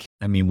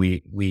 I mean,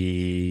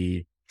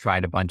 we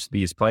tried a bunch of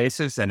these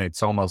places and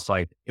it's almost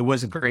like it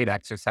was a great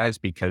exercise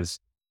because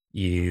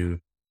you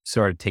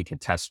sort of take a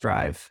test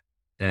drive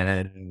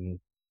and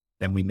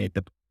then we made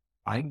the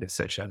buying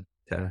decision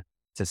to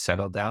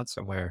settle down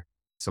somewhere.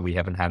 So we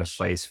haven't had a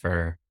place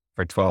for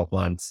 12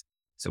 months.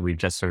 So we've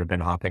just sort of been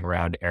hopping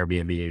around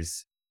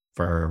Airbnbs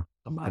for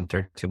a month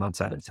or 2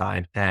 months at a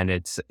time. And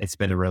it's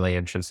been a really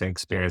interesting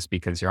experience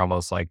because you're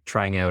almost like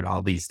trying out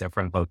all these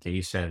different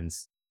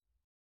locations.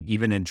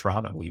 Even in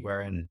Toronto, we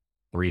were in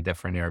 3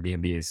 different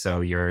Airbnbs.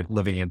 So you're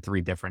living in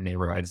 3 different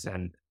neighborhoods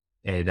and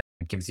it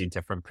gives you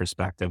different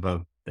perspective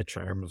of the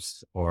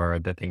terms or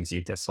the things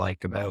you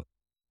dislike about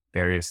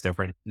various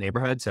different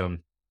neighborhoods and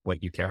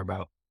what you care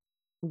about.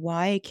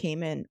 Why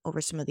Cayman over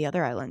some of the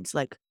other islands?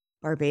 Like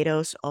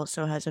Barbados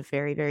also has a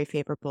very, very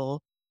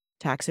favorable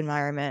tax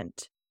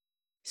environment.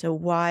 So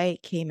why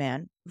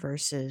Cayman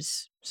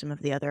versus some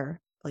of the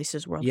other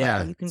places worldwide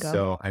that Yeah. you can go?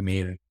 So, I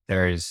mean,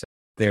 there's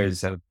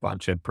a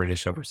bunch of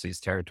British overseas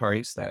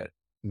territories that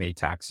may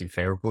tax you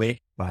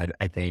favorably, but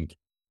I think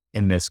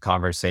in this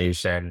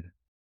conversation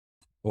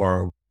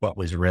or what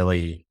was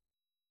really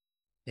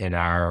in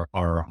our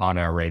or on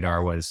our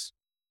radar was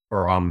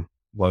or on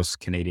most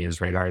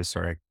Canadians' radars,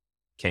 sorry,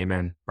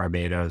 Cayman,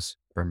 Barbados,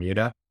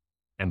 Bermuda,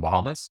 and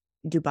Bahamas.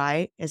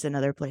 Dubai is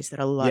another place that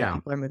a lot of Yeah.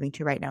 people are moving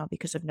to right now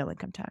because of no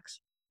income tax.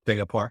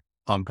 Singapore,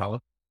 Hong Kong.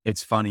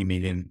 It's funny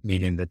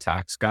meeting the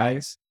tax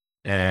guys.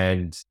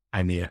 And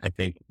I mean, I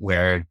think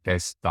where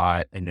this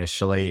thought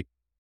initially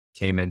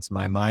came into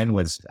my mind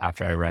was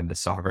after I read The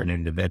Sovereign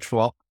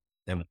Individual.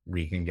 And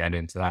we can get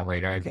into that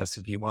later, I guess,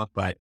 if you want.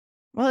 But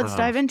Well, let's um,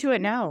 dive into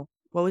it now.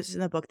 What was in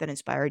the book that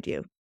inspired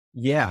you?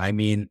 yeah, I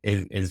mean,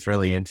 it's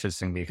really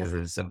interesting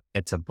because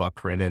it's a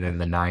book written in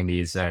the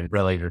 90s. And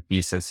really the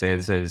thesis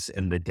is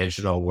in the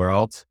digital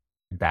world,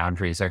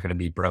 boundaries are going to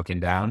be broken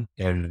down.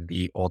 In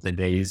the olden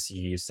days,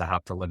 you used to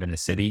have to live in a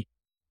city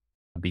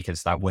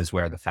because that was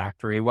where the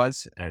factory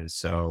was. And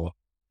so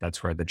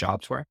that's where the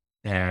jobs were.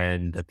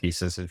 And the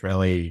thesis is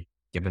really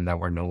given that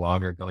we're no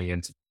longer going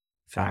into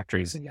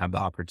factories and you have the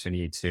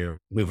opportunity to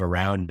move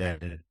around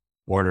and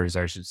borders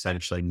are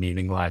essentially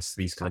meaningless.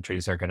 These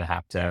countries are going to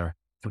have to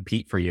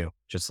compete for you,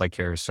 just like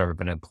you're sort of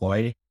an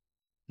employee.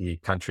 The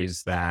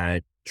countries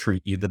that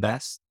treat you the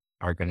best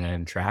are going to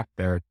attract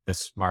the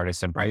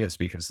smartest and brightest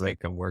because they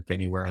can work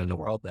anywhere in the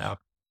world now.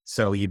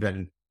 So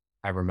even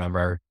I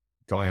remember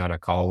going on a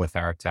call with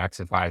our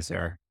tax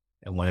advisor,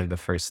 and one of the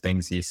first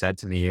things he said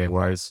to me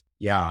was,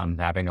 "Yeah, I'm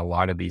having a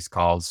lot of these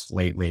calls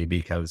lately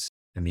because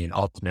I mean,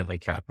 ultimately,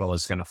 capital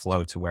is going to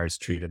flow to where it's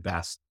treated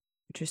best."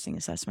 Interesting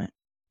assessment.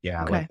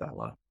 Yeah, I like Okay. that a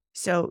lot.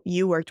 So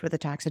you worked with a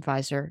tax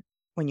advisor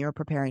when you were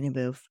preparing to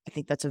move. I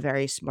think that's a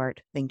very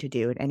smart thing to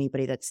do. And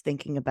anybody that's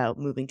thinking about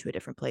moving to a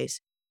different place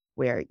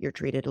where you're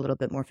treated a little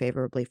bit more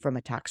favorably from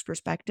a tax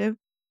perspective,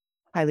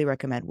 highly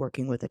recommend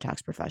working with a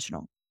tax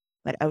professional.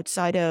 But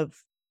outside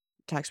of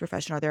tax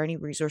professional, are there any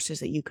resources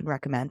that you can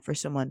recommend for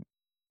someone,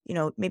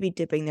 maybe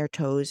dipping their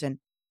toes and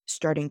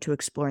starting to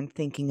explore and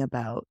thinking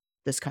about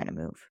this kind of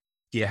move?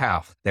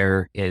 Yeah,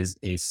 there is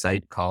a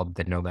site called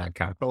the Nomad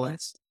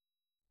Capitalist.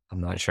 I'm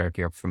not sure if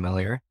you're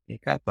familiar,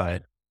 Nika,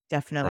 but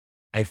Definitely.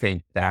 I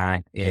think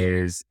that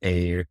is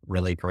a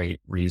really great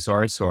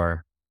resource,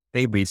 or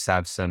they at least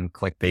have some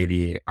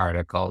clickbaity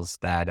articles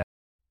that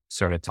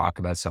sort of talk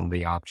about some of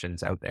the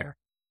options out there.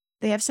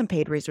 They have some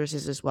paid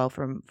resources as well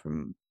from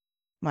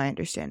my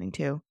understanding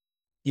too.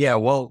 Yeah,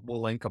 we'll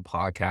link a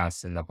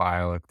podcast in the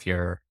bio if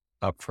you're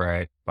up for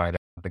it. But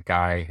the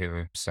guy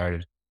who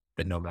started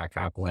the Nomad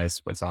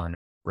Capitalist was on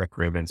Rick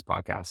Rubin's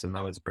podcast, and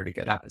that was a pretty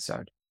good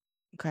episode.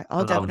 Okay,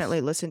 I'll Um,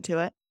 definitely listen to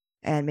it,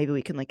 and maybe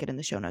we can link it in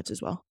the show notes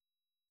as well.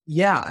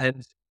 yeah,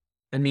 and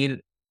I mean,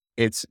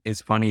 it's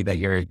funny that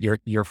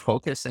you're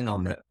focusing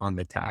on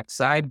the tax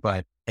side,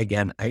 but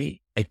again, I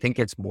think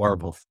it's more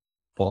of a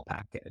full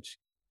package.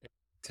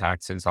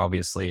 Tax is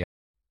obviously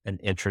an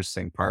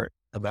interesting part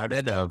about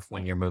it of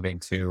when you're moving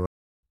to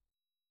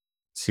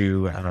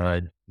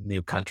a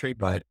new country,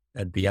 but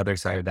the other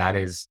side of that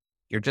is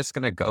you're just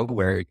going to go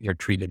where you're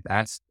treated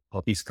best.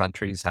 All these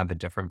countries have a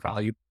different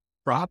value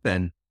prop,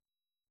 and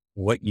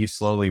what you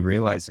slowly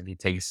realize if you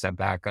take a step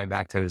back, going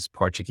back to this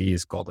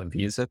Portuguese golden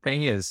visa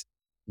thing, is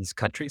these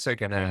countries are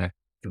going to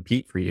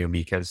compete for you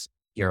because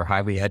you're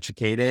highly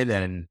educated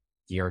and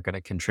you're going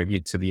to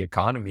contribute to the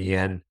economy.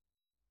 And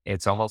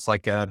it's almost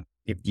like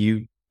if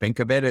you think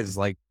of it as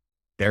like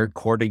they're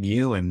courting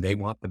you and they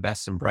want the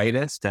best and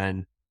brightest,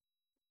 and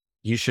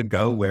you should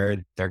go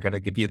where they're going to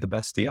give you the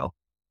best deal.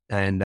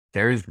 And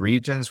there's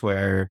regions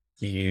where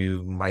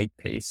you might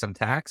pay some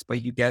tax,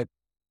 but you get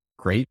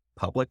great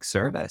public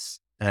service.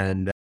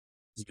 And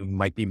you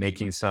might be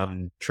making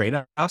some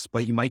trade-offs,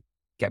 but you might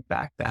get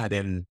back that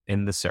in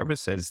the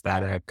services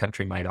that a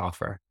country might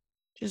offer.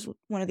 Just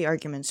one of the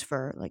arguments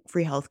for like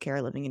free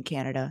healthcare living in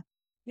Canada.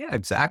 Yeah,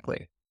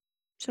 exactly.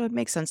 So it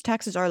makes sense.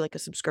 Taxes are like a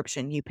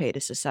subscription you pay to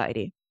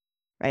society,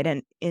 right?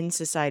 And in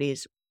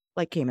societies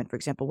like Cayman, for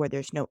example, where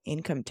there's no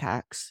income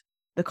tax,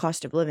 the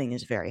cost of living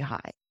is very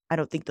high. I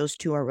don't think those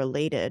two are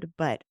related,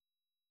 but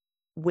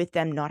with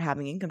them not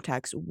having income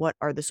tax, what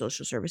are the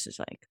social services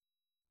like?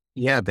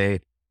 Yeah, they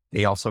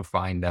also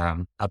find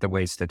other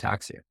ways to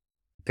tax you.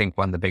 I think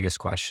one of the biggest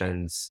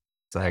questions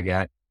that I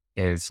get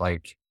is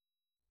like,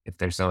 if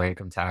there's no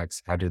income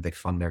tax, how do they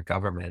fund their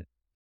government?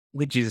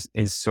 Which is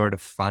sort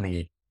of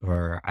funny,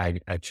 or I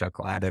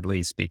chuckle at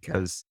least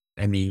because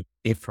I mean,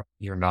 if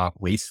you're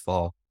not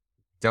wasteful,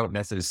 don't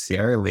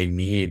necessarily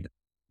need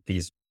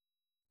these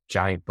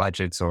giant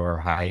budgets or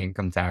high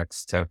income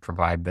tax to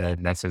provide the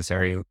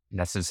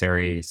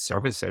necessary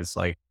services.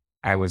 Like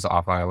I was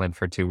off island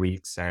for 2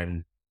 weeks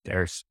and they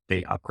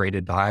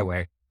upgraded the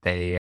highway.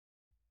 They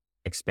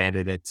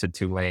expanded it to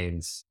 2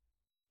 lanes.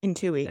 In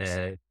 2 weeks?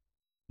 Uh,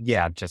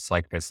 yeah, just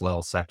like this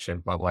little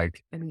section, but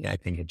like, I mean, I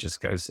think it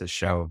just goes to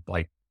show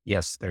like,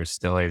 yes, there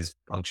still is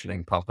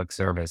functioning public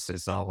service.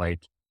 It's not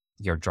like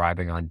you're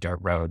driving on dirt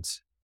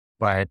roads,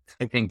 but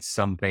I think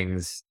some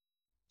things,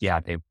 yeah,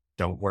 they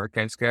don't work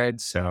as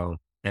good. So,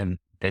 and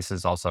this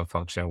is also a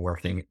function of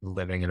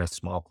living in a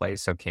small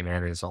place. So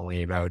Cayman is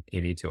only about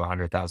 80 to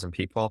 100,000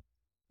 people.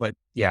 But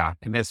yeah,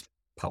 I miss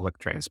public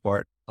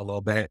transport a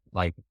little bit.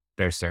 Like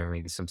there's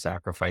certainly some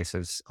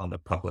sacrifices on the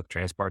public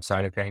transport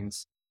side of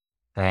things.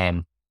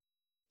 Um,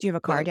 Do you have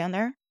a car but down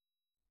there?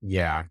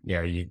 yeah,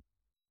 you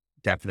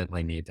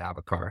definitely need to have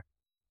a car.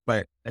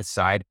 But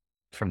aside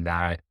from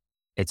that,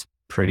 it's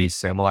pretty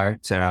similar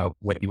to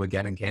what you would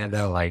get in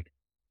Canada. Like,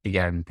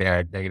 again, there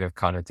are negative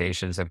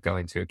connotations of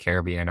going to a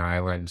Caribbean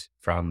island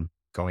from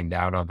going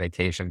down on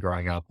vacation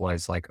growing up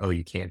was like, oh,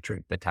 you can't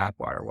drink the tap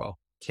water. Well,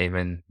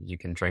 Cayman, you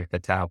can drink the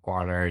tap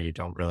water. You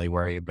don't really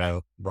worry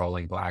about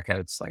rolling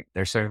blackouts. Like,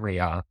 there's certainly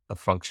a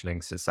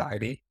functioning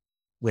society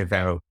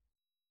without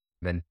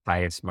the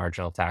highest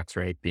marginal tax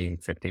rate being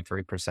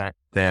 53%.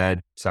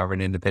 The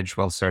sovereign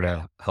individual sort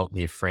of helped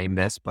me frame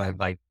this, but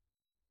like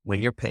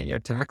when you're paying your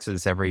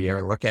taxes every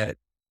year, look at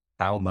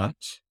how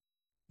much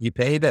you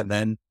paid. And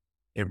then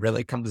it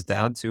really comes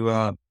down to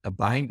a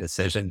buying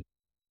decision.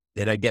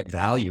 Did I get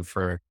value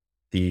for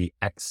the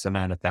X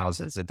amount of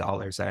thousands of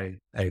dollars I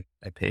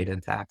paid in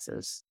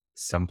taxes?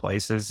 Some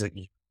places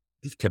you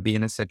could be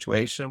in a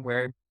situation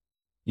where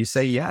you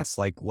say yes.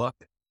 Like, look,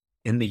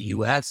 in the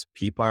US,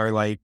 people are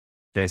like,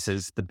 this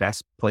is the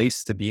best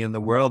place to be in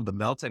the world, the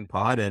melting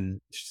pot. And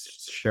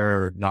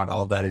sure, not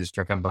all that is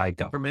driven by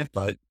government,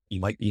 but you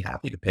might be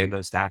happy to pay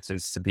those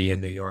taxes to be in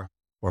New York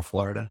or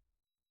Florida.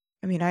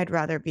 I mean, I'd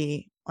rather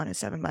be on a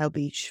 7-mile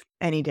beach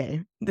any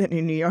day than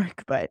in New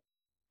York, but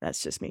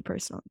that's just me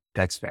personally.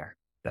 That's fair.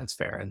 That's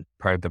fair. And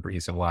part of the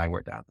reason why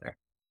we're down there.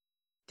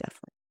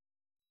 Definitely.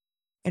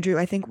 Andrew,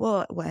 I think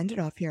we'll end it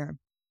off here.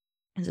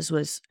 This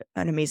was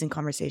an amazing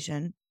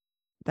conversation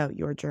about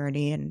your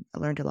journey, and I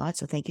learned a lot.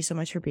 So thank you so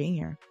much for being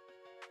here.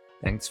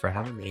 Thanks for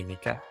having me,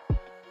 Mika.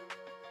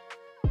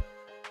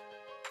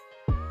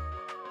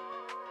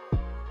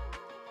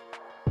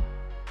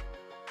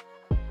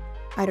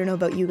 I don't know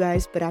about you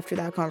guys, but after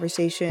that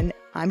conversation,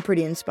 I'm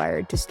pretty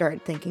inspired to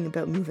start thinking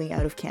about moving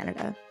out of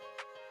Canada.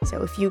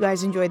 So if you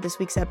guys enjoyed this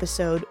week's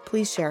episode,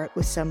 please share it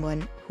with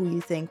someone who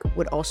you think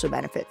would also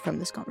benefit from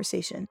this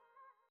conversation.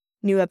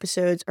 New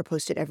episodes are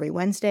posted every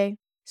Wednesday,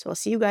 so I'll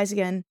see you guys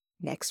again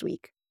next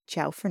week.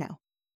 Ciao for now.